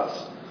most of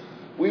us?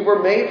 We were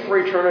made for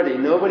eternity.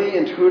 Nobody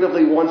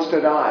intuitively wants to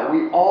die.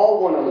 We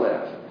all want to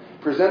live.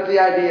 Present the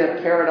idea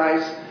of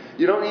paradise.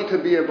 You don't need to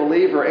be a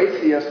believer.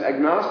 Atheists,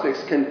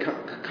 agnostics can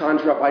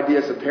conjure up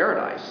ideas of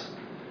paradise.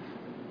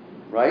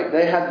 Right?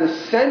 They have the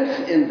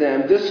sense in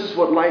them, this is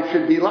what life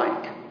should be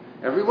like.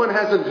 Everyone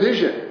has a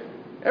vision.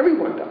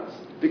 Everyone does.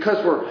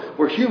 Because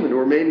we're human.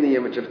 We're made in the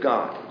image of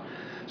God.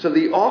 So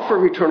the offer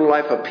of eternal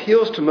life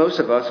appeals to most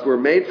of us. We're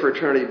made for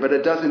eternity, but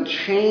it doesn't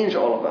change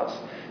all of us.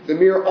 The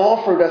mere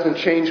offer doesn't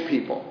change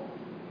people.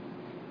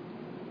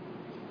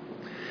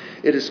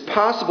 It is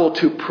possible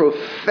to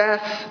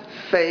profess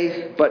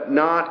faith but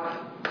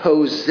not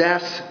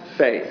possess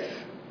faith.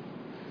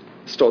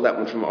 Stole that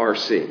one from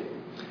R.C.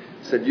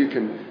 Said you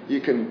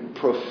can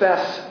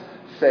profess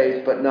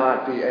faith but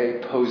not be a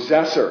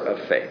possessor of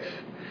faith.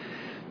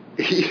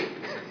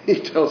 He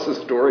tells the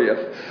story of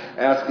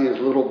asking his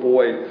little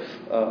boy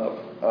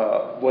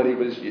when he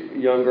was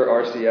younger,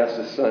 R.C. asked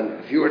his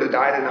son, if you were to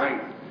die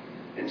tonight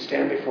and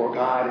stand before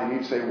God and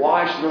he'd say,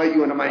 why should I let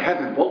you into my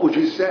heaven? What would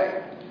you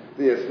say?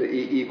 It's the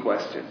EE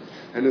question.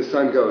 And his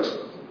son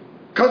goes,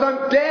 because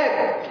I'm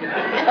dead.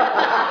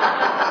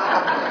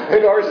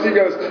 And R.C.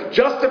 goes,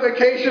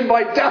 justification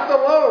by death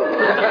alone.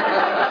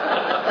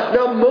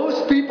 Now,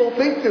 most people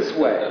think this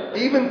way.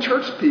 Even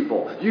church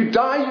people. You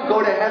die, you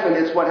go to heaven.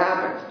 It's what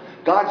happens.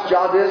 God's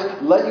job is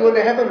let you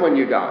into heaven when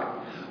you die.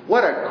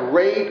 What a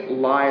great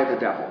lie of the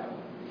devil.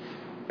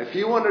 If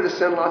you wanted to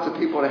send lots of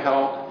people to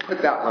hell,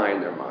 put that lie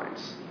in their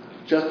minds.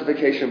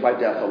 Justification by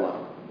death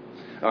alone.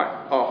 All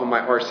right, off of my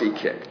RC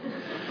kick.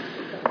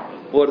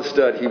 What a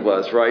stud he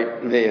was,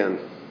 right? Man.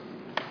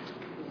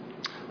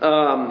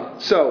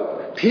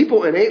 So,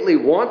 people innately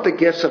want the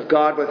gifts of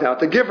God without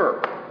the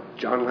giver.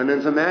 John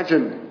Lennon's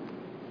Imagine.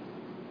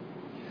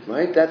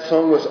 Right? That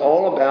song was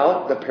all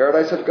about the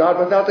paradise of God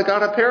without the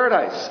God of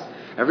paradise.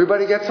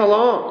 Everybody gets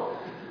along.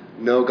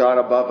 No God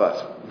above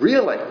us.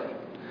 Really?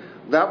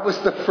 That was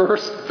the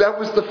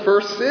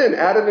first sin.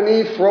 Adam and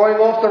Eve throwing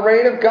off the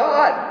reign of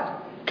God.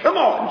 Come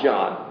on,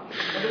 John.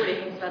 I wonder what he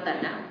thinks about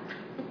that now.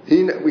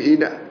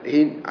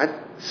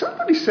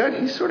 Somebody said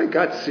he sort of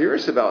got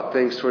serious about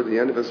things toward the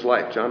end of his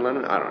life. John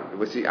Lennon? I don't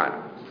know.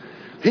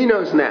 He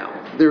knows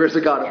now. There is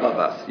a God above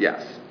us.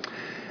 Yes.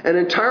 An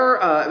entire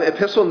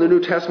epistle in the New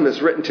Testament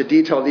is written to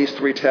detail these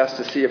three tests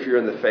to see if you're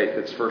in the faith.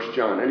 It's 1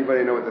 John.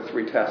 Anybody know what the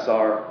three tests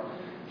are?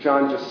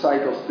 John just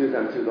cycles through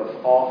them through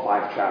all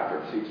 5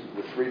 chapters.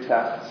 The 3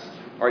 tests.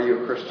 Are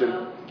you a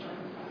Christian?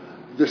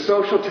 The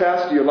social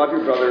test, do you love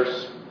your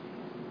brothers?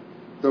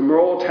 The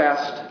moral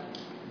test,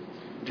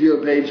 do you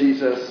obey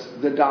Jesus?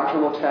 The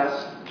doctrinal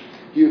test,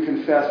 do you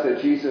confess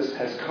that Jesus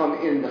has come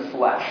in the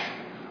flesh?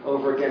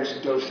 Over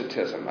against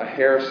Docetism. A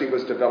heresy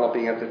was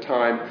developing at the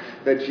time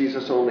that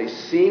Jesus only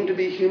seemed to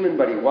be human,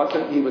 but he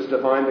wasn't. He was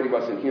divine, but he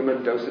wasn't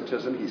human.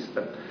 Docetism, he's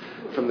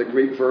from the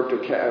Greek verb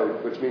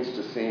dokeo, which means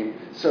to seem.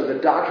 So the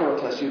doctrinal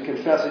test, you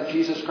confess that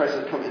Jesus Christ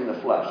has come in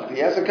the flesh. If he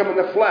hasn't come in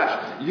the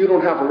flesh, you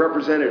don't have a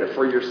representative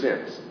for your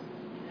sins.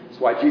 That's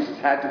why Jesus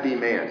had to be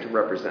man to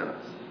represent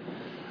us.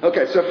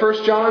 Okay, so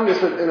 1 John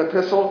is an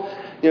epistle,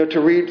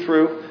 to read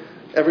through.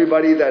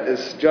 Everybody that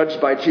is judged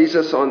by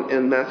Jesus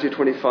in Matthew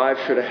 25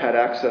 should have had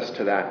access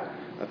to that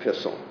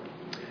epistle.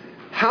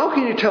 How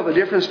can you tell the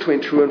difference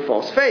between true and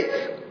false faith?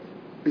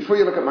 Before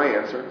you look at my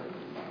answer,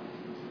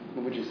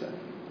 what would you say?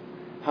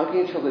 How can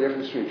you tell the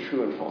difference between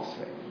true and false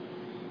faith?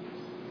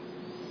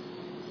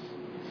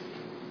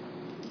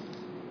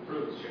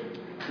 Fruits.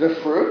 The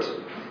fruit,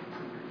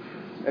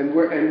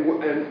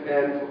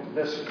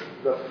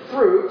 the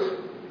fruit,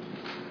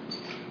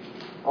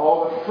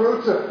 all the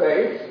fruits of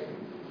faith.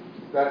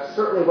 That's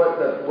certainly what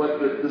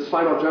this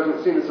final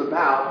judgment scene is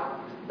about.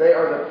 They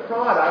are the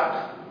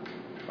product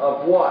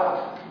of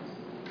what?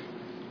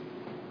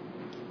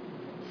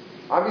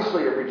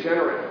 Obviously a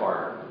regenerate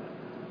heart.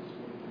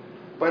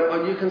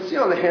 But you can see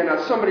on the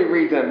handout, somebody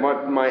read then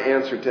what my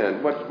answer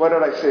did. What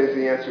did I say is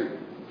the answer?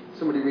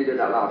 Somebody read it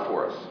out loud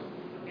for us.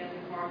 Look at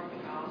the heart of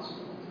the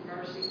gospel.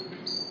 Mercy,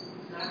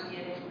 not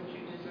getting what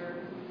you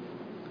deserve.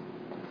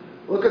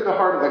 Look at the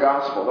heart of the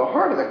gospel. The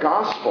heart of the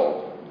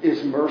gospel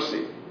is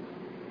mercy.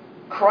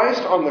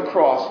 Christ on the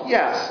cross,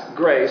 yes,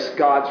 grace,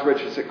 God's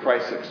riches at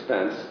Christ's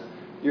expense.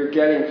 You're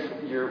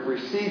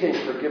receiving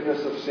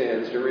forgiveness of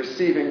sins. You're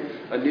receiving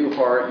a new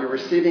heart. You're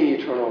receiving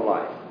eternal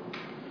life.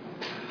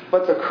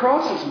 But the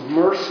cross is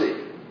mercy.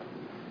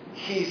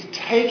 He's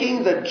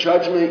taking the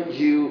judgment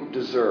you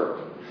deserve.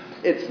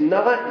 It's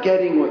not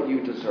getting what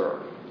you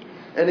deserve.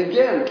 And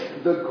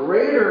again, the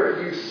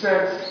greater you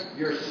sense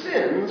your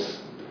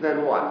sins,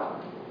 then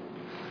what?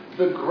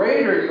 The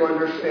greater you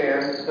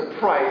understand the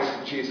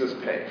price Jesus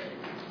paid.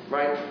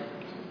 Right?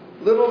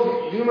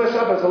 View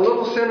myself as a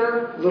little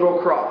sinner, little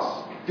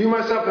cross. View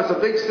myself as a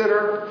big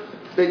sinner,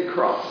 big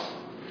cross.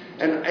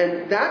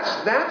 And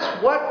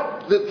that's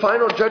what the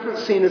final judgment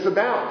scene is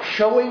about.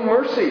 Showing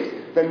mercy.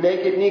 The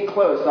naked need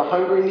clothes. The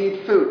hungry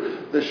need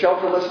food. The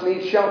shelterless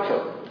need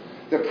shelter.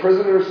 The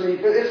prisoners need...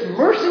 It's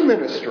mercy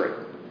ministry.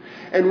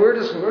 And where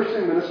does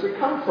mercy ministry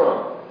come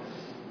from?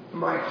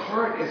 My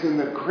heart is in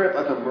the grip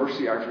of the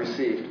mercy I've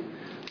received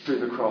through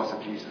the cross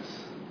of Jesus.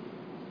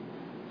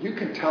 You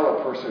can tell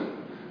a person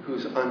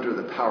who's under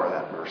the power of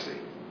that mercy.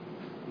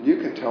 You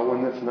can tell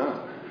one that's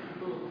not.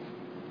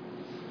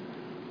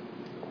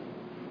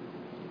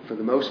 For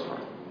the most part.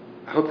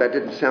 I hope that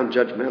didn't sound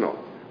judgmental.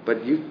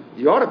 But you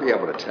ought to be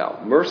able to tell.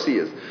 Mercy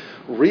is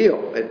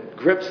real. It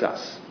grips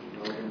us.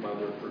 Know them by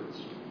their fruits.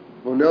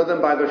 We'll know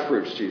them by their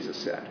fruits, Jesus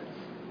said.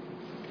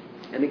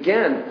 And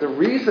again, the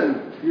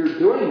reason you're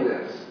doing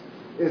this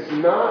is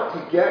not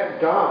to get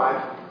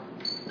God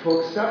to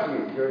accept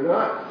you. You're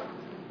not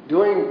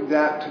doing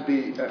that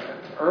to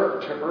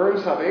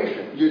earn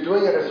salvation. You're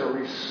doing it as a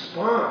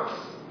response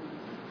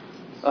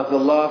of the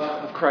love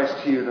of Christ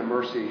to you, the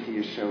mercy he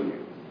has shown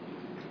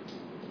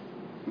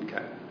you.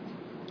 Okay.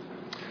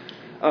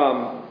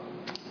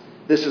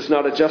 This is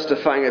not a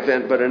justifying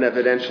event, but an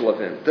evidential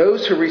event.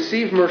 Those who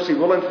receive mercy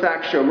will in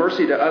fact show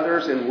mercy to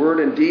others in word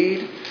and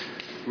deed.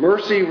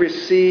 Mercy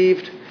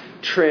received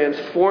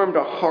transformed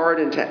a heart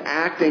into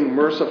acting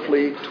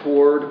mercifully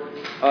toward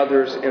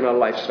others in a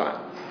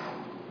lifestyle.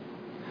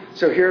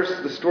 So here's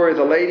the story of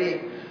the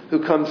lady who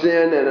comes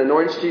in and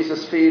anoints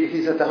Jesus' feet.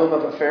 He's at the home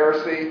of a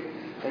Pharisee.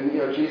 And,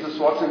 Jesus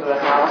walks into the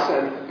house.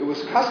 And it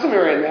was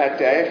customary in that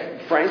day.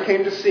 If Frank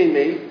came to see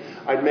me,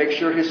 I'd make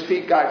sure his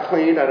feet got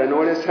cleaned. I'd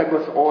anoint his head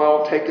with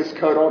oil, take his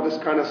coat, all this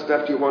kind of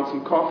stuff. Do you want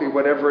some coffee?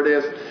 Whatever it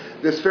is.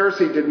 This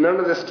Pharisee did none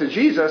of this to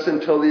Jesus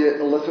until the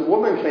illicit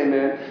woman came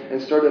in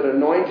and started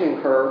anointing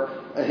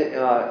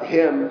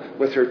him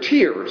with her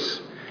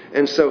tears.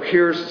 And so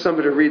here's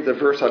somebody to read the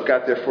verse I've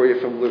got there for you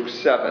from Luke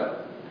 7.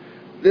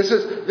 This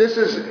is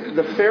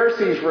the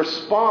Pharisees'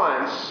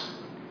 response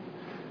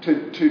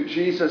to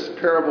Jesus'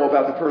 parable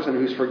about the person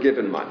who's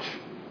forgiven much.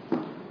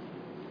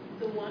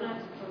 The one I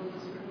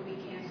suppose will be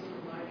canceled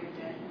a larger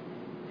debt.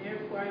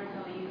 Therefore I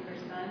tell you, her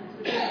sons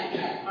who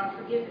are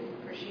forgiven,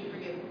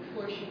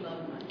 for she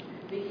loved much.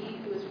 But he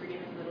who is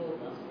forgiven little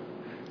loves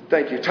little.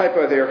 Thank you.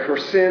 Typo there. Her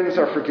sins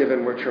are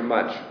forgiven, which are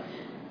much.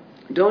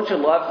 Don't you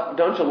love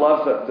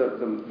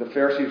the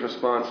Pharisees'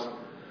 response?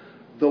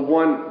 The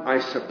one, I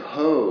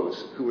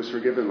suppose, who was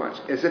forgiven much,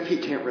 as if he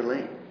can't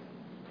relate.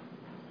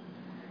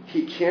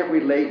 He can't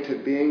relate to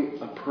being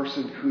a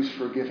person who's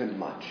forgiven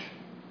much.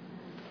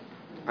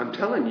 I'm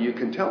telling you, you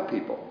can tell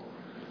people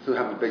who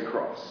have a big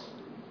cross.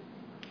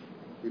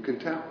 You can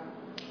tell.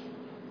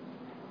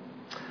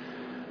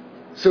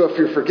 So if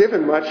you're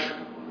forgiven much,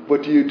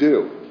 what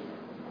do?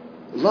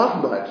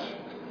 Love much.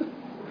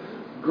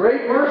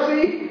 Great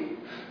mercy,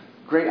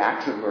 great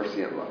acts of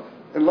mercy and love.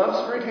 And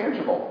love's very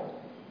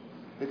tangible.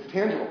 It's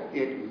tangible.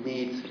 It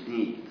meets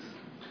needs.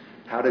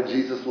 How did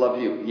Jesus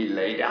love you? He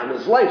laid down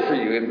his life for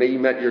you, and he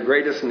met your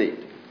greatest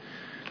need.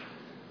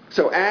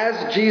 So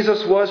as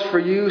Jesus was for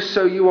you,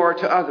 so you are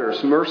to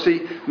others.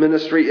 Mercy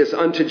ministry is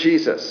unto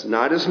Jesus,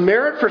 not as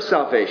merit for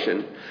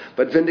salvation,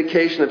 but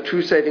vindication of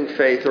true saving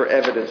faith or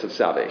evidence of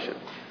salvation.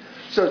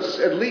 So it's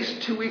at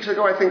least 2 weeks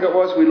ago, I think it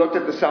was, we looked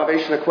at the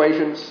salvation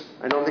equations.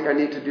 I don't think I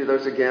need to do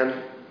those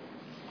again.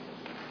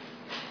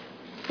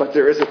 But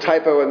there is a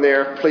typo in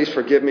there. Please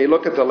forgive me.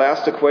 Look at the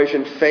last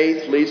equation.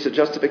 Faith leads to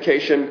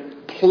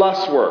justification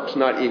plus works,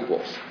 not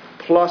equals.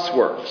 Plus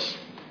works.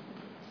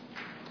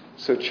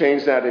 So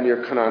change that in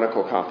your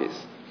canonical copies.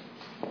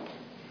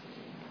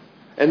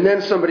 And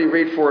then somebody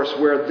read for us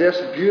where this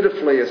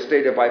beautifully is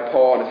stated by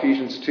Paul in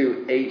Ephesians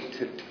 2,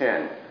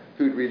 8-10.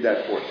 Who'd read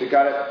that for us? You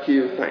got it?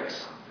 Hugh?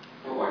 Thanks.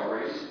 For by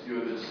grace you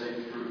have been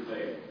saved through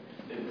faith,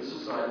 and this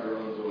is not your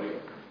own doing.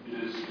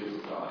 It is the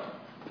gift of God.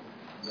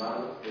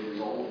 Not a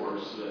result of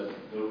works, so that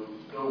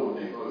no one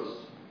may boast.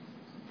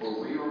 For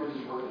we are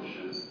his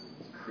workmanship,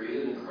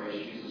 created in Christ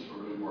Jesus for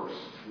good works,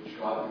 which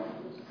God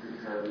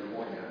prepared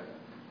beforehand,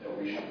 that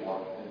we should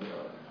walk in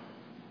them.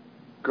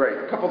 Great.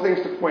 A couple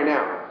things to point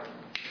out.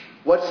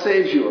 What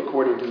saves you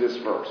according to this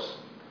verse?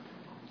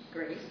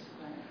 Grace.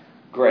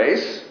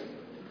 Grace.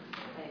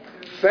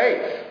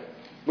 Faith.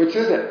 Which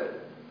is it?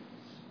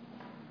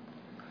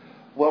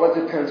 Well,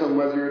 it depends on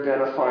whether you're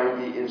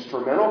identifying the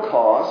instrumental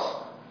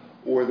cause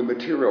or the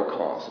material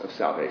cause of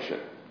salvation.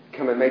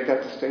 Can I make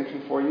that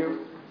distinction for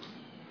you?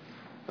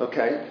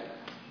 Okay.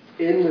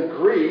 In the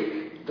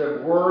Greek,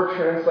 the word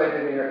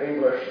translated in your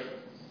English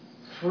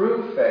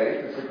through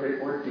faith is the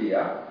Greek word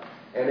dia,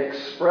 and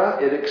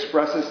it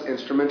expresses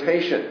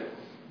instrumentation.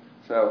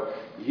 So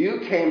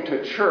you came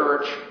to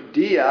church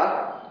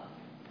dia,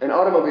 an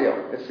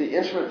automobile. It's the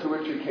instrument to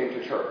which you came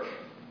to church.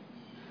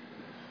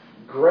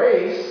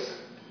 Grace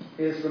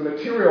is the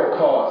material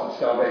cause of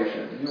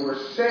salvation. You were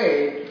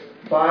saved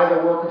by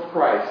the work of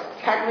Christ.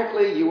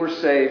 Technically, you were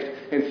saved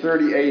in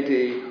 30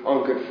 AD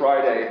on Good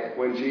Friday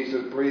when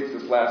Jesus breathes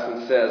his last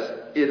and says,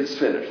 "It is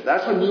finished."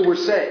 That's when you were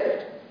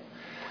saved.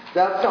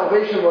 That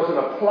salvation wasn't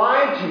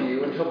applied to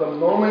you until the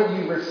moment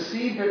you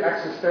received it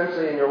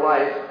existentially in your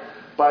life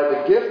by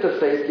the gift of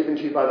faith given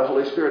to you by the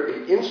Holy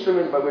Spirit. The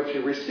instrument by which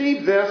you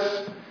received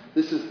this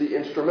is the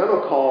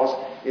instrumental cause,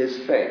 is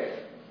faith.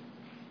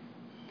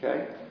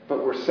 Okay?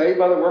 But we're saved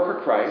by the work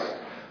of Christ,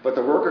 but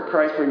the work of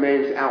Christ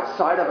remains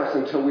outside of us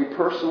until we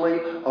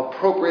personally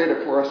appropriate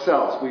it for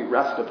ourselves. We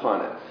rest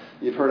upon it.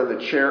 You've heard of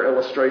the chair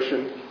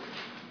illustration.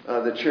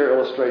 The chair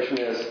illustration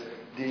is,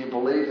 do you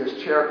believe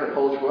this chair can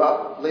hold you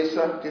up?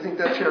 Lisa, do you think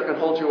that chair can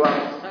hold you up?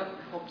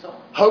 Hope so.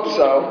 Hope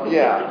so,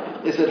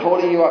 yeah. Is it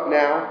holding you up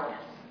now?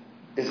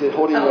 Is it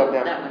holding you up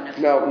now?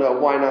 That one. No,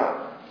 why not?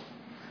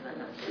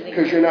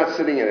 Because you're not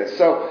sitting in it.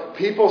 So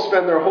people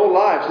spend their whole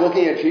lives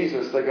looking at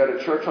Jesus. They go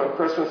to church on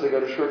Christmas, they go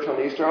to church on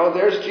Easter. Oh,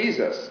 there's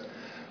Jesus.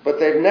 But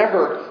they've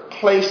never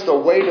placed the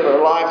weight of their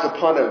lives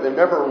upon it. They've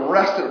never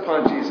rested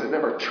upon Jesus. They've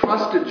never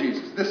trusted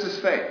Jesus. This is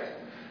faith.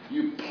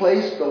 You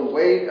place the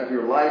weight of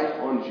your life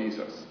on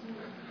Jesus.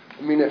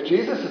 I mean, if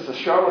Jesus is a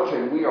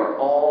charlatan, we are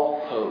all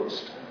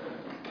hosed.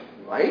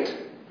 Right?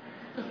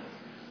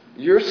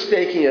 You're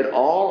staking it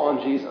all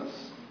on Jesus.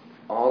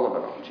 All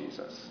of it on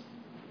Jesus.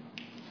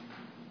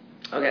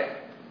 Okay.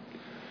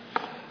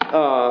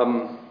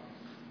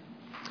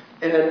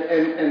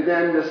 And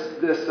then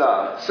this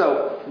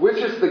so which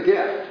is the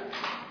gift?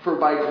 For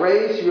by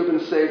grace you have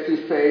been saved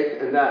through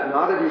faith, and that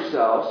not of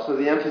yourselves. So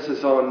the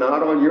emphasis on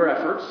not on your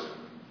efforts.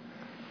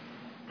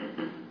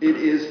 It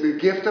is the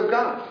gift of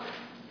God.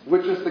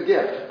 Which is the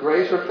gift?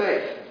 Grace or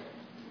faith?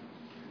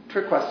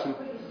 Trick question.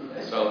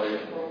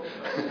 Salvation.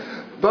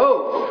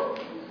 Both.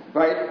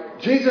 Right?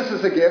 Jesus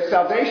is a gift.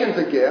 Salvation's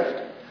a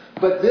gift.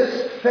 But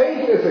this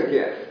faith is a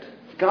gift.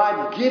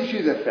 God gives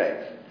you the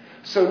faith.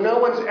 So no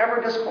one's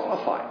ever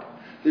disqualified.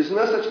 There's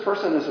no such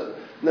thing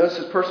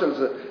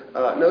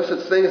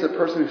as a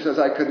person who says,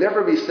 I could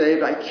never be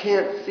saved. I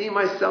can't see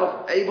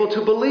myself able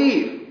to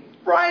believe.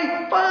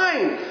 Right,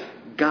 fine.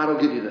 God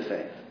will give you the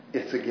faith.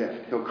 It's a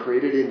gift. He'll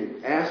create it in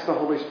you. Ask the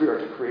Holy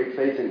Spirit to create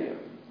faith in you.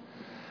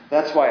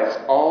 That's why it's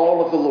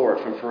all of the Lord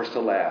from first to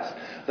last.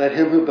 Let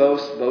him who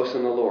boasts, boast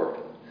in the Lord.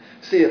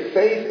 See, if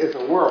faith is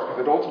a work, if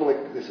it ultimately,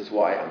 this is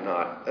why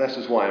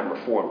I'm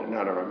Reformed and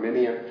not an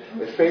Arminian.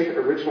 If faith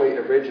originally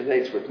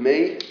originates with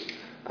me,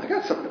 I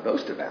got something to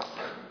boast about.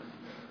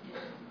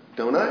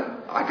 Don't I?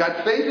 I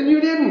got faith and you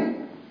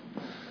didn't.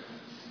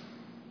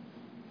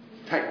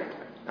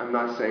 Technically. I'm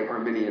not saying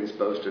Arminians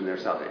boast in their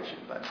salvation,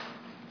 but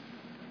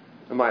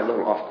am I a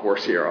little off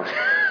course here?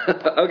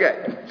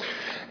 Okay.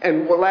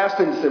 And one last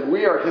thing to say,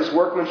 we are his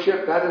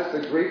workmanship. That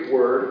is the Greek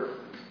word,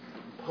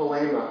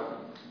 poema,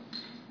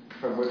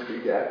 from which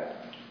we get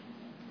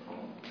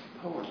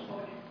poem.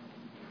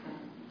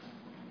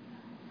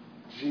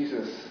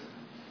 Jesus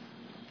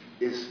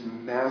is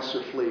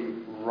masterfully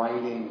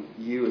writing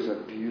you as a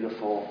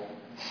beautiful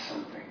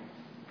something.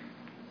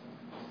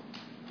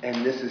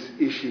 And this is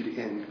issued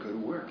in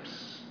good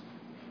works.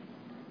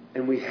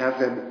 And we have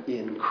them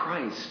in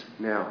Christ.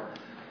 Now,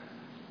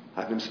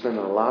 I've been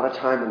spending a lot of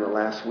time in the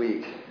last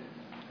week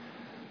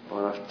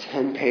on a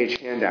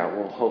 10-page handout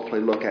we'll hopefully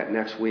look at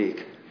next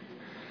week,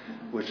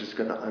 which is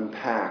going to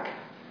unpack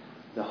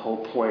the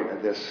whole point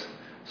of this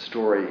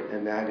story,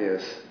 and that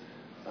is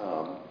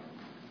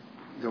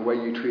the way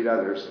you treat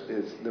others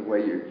is the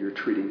way you're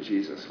treating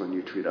Jesus when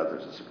you treat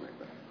others as a great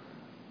way.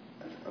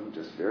 I'm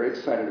just very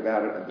excited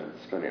about it. I've been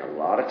spending a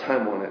lot of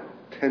time on it.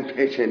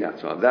 10-page handout.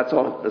 So that's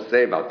all I'm going to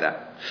say about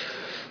that.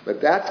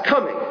 But that's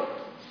coming.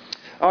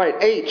 All right,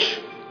 H.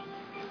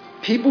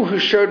 People who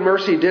showed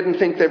mercy didn't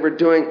think they were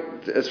doing,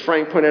 as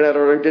Frank pointed out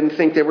earlier, didn't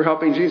think they were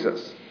helping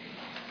Jesus.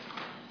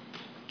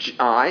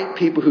 I.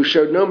 People who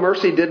showed no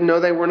mercy didn't know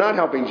they were not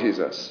helping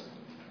Jesus.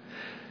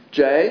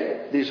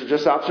 J, these are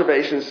just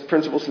observations,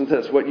 principles, and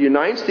this. What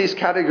unites these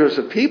categories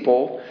of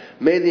people,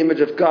 made in the image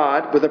of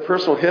God, with a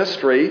personal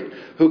history,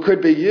 who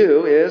could be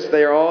you, is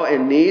they are all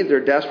in need, they're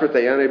desperate,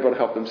 they're unable to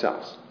help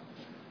themselves.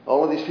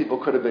 All of these people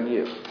could have been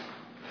you.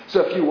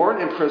 So if you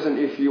weren't in prison,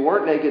 if you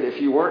weren't naked, if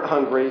you weren't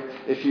hungry,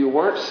 if you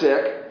weren't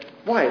sick,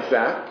 why is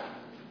that?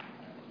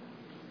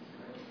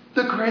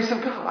 The grace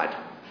of God.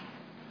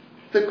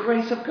 The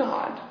grace of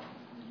God.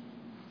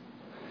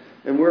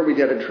 And where we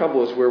get in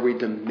trouble is where we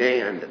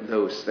demand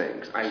those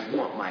things. I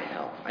want my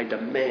help. I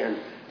demand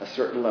a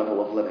certain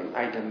level of living.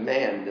 I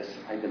demand this.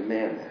 I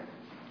demand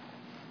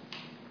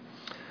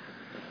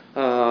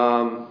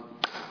that.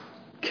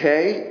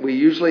 K, we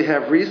usually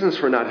have reasons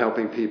for not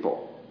helping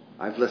people.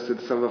 I've listed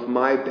some of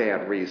my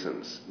bad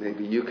reasons.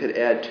 Maybe you could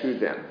add to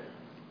them.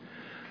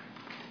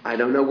 I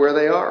don't know where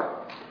they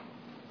are.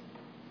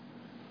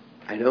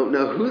 I don't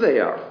know who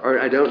they are. Or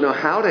I don't know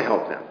how to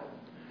help them.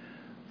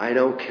 I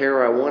don't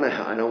care. I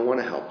don't want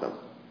to help them.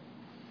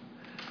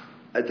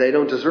 They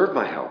don't deserve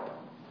my help.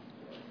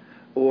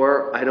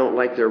 Or I don't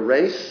like their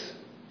race.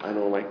 I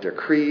don't like their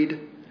creed.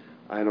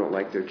 I don't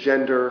like their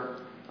gender.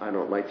 I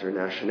don't like their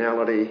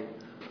nationality.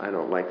 I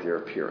don't like their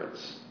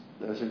appearance.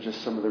 Those are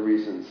just some of the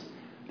reasons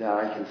that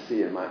I can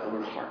see in my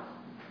own heart.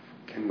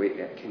 Can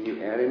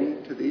you add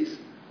any to these?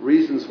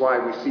 Reasons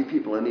why we see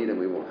people in need and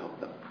we won't help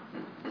them.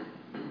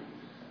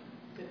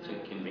 It's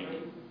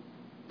inconvenient.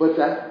 What's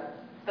that?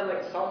 And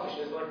like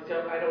selfishness, like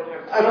I don't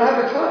have time. I don't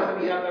have the time. So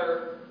many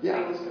other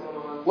Yeah. things going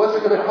on. What's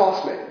it going to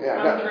cost me? Yeah,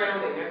 I'm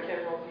drowning. I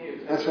can't help you.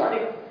 That's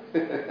right.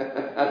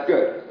 That's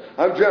good.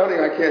 I'm drowning.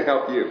 I can't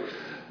help you.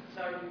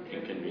 So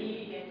you can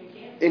need and you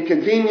can't.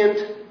 Inconvenient.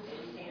 And you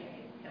can't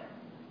help.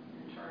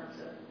 In terms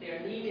of their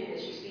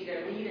neediness, you see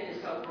their needing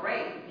is so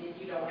great, then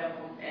you don't help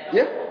them at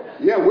all.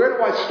 Yeah. Where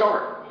do I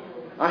start?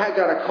 I had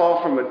got a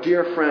call from a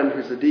dear friend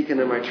who's a deacon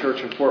in my church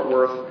in Fort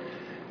Worth.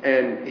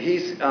 And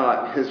his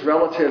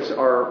relatives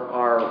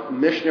are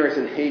missionaries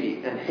in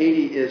Haiti, and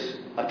Haiti is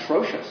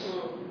atrocious.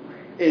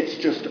 It's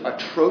just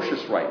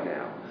atrocious right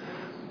now.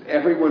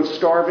 Everyone's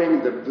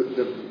starving.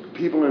 The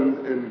people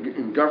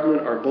in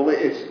government are bullied.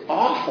 It's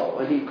awful.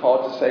 And he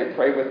called to say,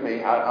 "Pray with me."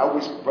 How are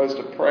we supposed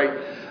to pray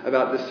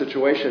about this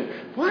situation?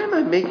 Why am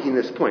I making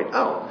this point?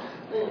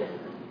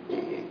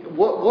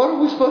 What are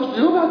we supposed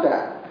to do about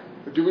that?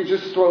 Do we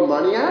just throw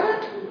money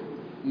at it?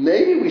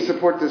 Maybe we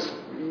support this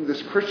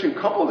Christian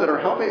couple that are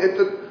helping.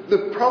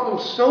 The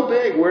problem's so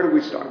big. Where do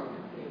we start?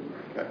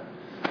 Okay.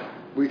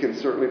 We can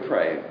certainly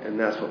pray, and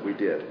that's what we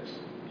did.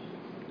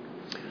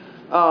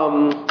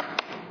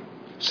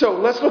 So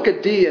let's look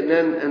at D, and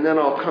then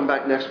I'll come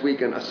back next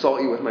week and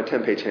assault you with my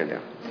 10-page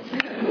handout.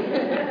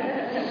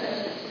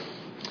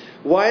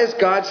 Why is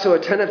God so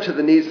attentive to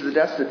the needs of the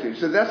destitute?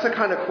 So that's the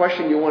kind of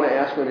question you want to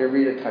ask when you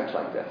read a text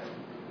like this.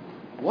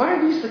 Why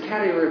are these the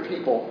category of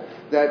people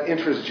that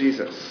interest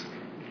Jesus?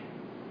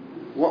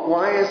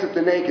 Why is it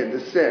the naked, the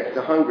sick,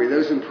 the hungry,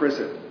 those in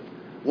prison?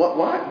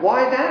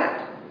 Why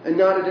that? And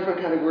not a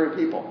different category of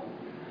people?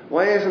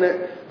 Why isn't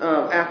it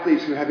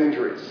athletes who have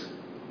injuries?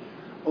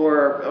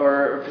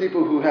 Or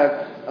people who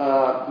have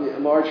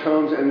large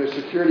homes and their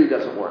security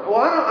doesn't work? Well,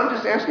 I'm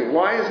just asking,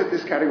 why is it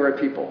this category of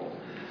people?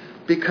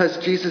 Because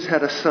Jesus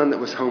had a son that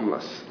was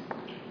homeless.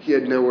 He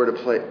had nowhere to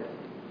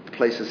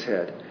place his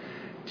head.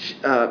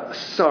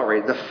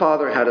 The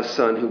father had a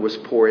son who was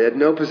poor. He had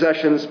no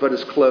possessions but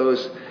his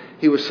clothes.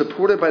 He was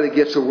supported by the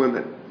gifts of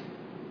women.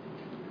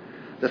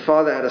 The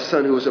father had a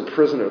son who was a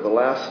prisoner. The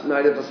last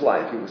night of his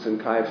life, he was in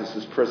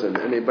Caiaphas' prison.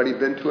 Anybody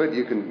been to it?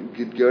 You can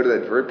go to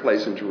that very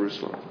place in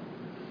Jerusalem.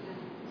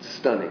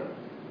 Stunning.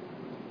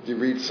 If you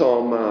read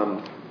Psalm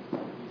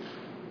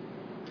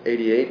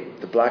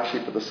 88, the black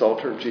sheep of the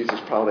Psalter, Jesus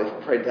probably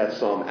prayed that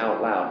psalm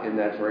out loud in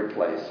that very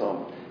place,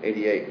 Psalm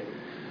 88.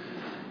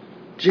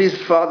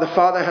 The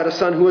father had a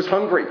son who was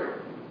hungry.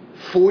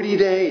 40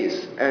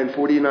 days and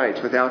 40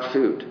 nights without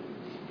food.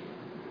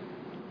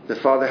 The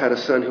father had a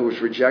son who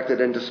was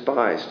rejected and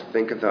despised.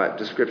 Think of that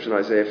description,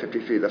 Isaiah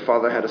 53. The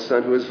father had a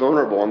son who was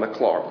vulnerable on the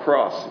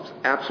cross. He was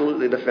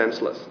absolutely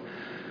defenseless.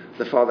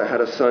 the Father had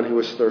a son who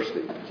was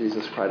thirsty.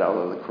 Jesus cried out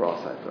on the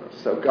cross, I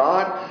thirst. So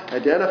God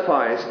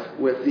identifies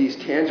with these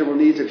tangible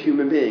needs of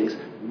human beings,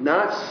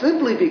 not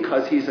simply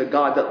because he's a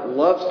God that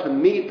loves to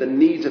meet the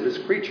needs of his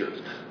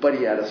creatures, but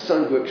he had a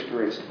son who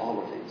experienced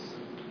all of these.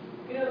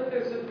 You know,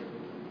 there's an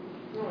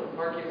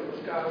argument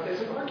with God.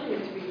 There's an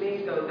argument to be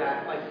made, though,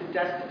 that like the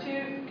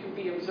destitute can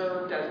be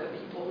observed as the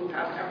people who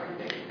have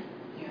everything.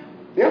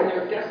 Yeah. And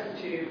they're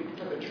destitute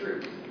for the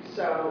truth.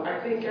 So I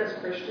think as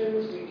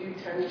Christians, we do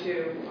tend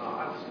to,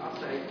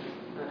 I'll say,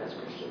 not as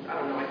Christians, I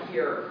don't know, I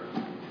hear,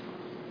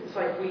 it's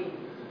like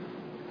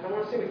I don't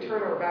want to say we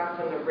turn our back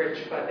on the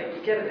rich, but they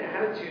get an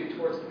attitude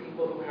towards the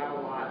people who have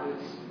a lot. And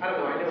it's, I don't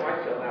know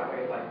I feel that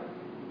way, like,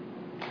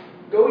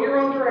 go your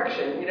own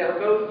direction,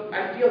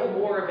 I feel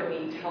more of a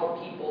need to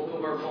help people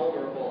who are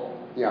vulnerable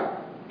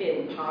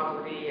in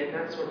poverty and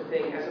that sort of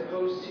thing, as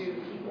opposed to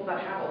people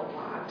that have a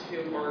lot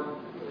who are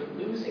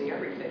losing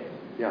everything.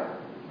 Yeah.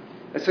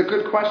 It's a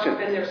good question.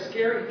 And they're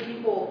scary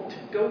people to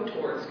go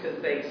towards because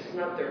they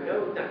snub their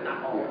nose,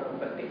 not all of them,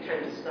 but they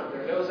tend to snub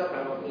their nose up.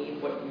 I don't need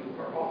what you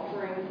are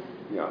offering.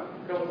 Yeah.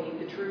 I don't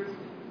need the truth.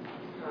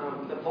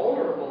 The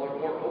vulnerable are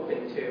more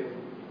open to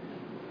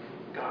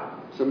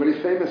God. Somebody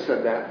famous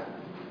said that.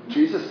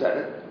 Jesus said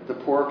it. The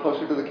poor are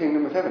closer to the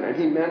kingdom of heaven. And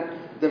he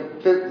meant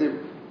the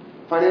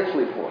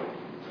financially poor.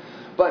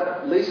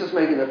 But Lisa's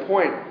making the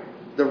point.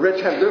 The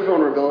rich have their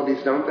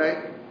vulnerabilities, don't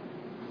they?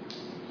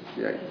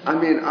 Yeah. I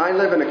mean, I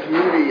live in a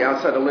community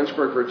outside of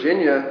Lynchburg,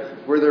 Virginia,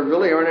 where there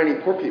really aren't any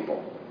poor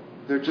people.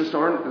 There just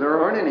aren't. There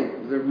aren't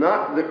any. They're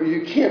not.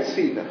 You can't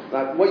see them.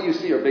 What you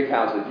see are big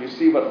houses. You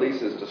see what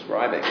Lisa's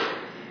describing.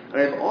 And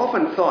I've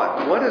often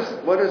thought,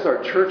 what is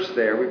our church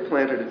there? We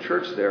planted a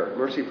church there,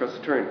 Mercy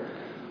Presbyterian.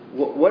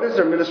 What does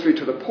their ministry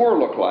to the poor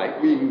look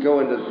like? You can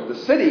go into the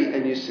city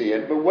and you see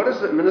it, but what is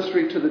the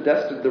ministry to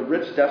the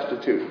rich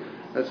destitute?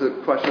 That's a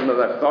question that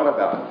I've thought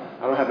about.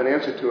 I don't have an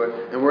answer to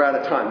it, and we're out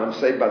of time. I'm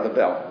saved by the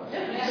bell.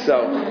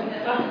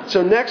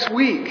 So next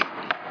week,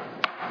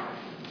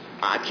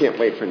 I can't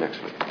wait for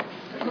next week.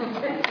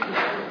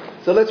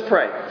 So let's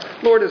pray.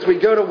 Lord, as we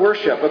go to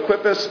worship,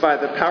 equip us by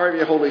the power of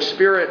your Holy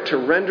Spirit to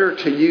render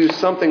to you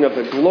something of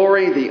the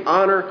glory, the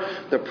honor,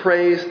 the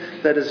praise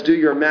that is due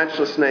your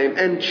matchless name,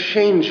 and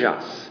change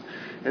us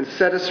and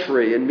set us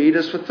free and meet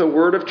us with the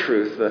word of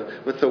truth,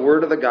 with the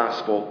word of the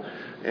gospel,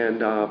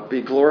 and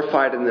be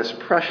glorified in this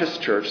precious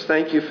church.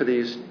 Thank you for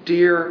these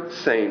dear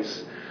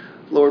saints.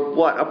 Lord,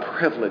 what a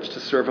privilege to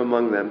serve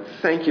among them.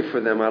 Thank you for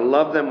them. I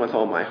love them with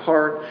all my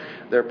heart.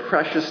 They're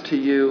precious to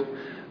you.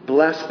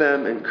 Bless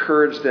them,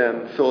 encourage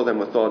them, fill them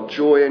with all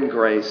joy and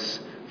grace.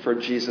 For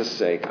Jesus'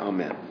 sake,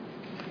 amen.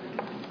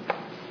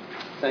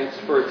 Thanks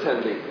for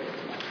attending.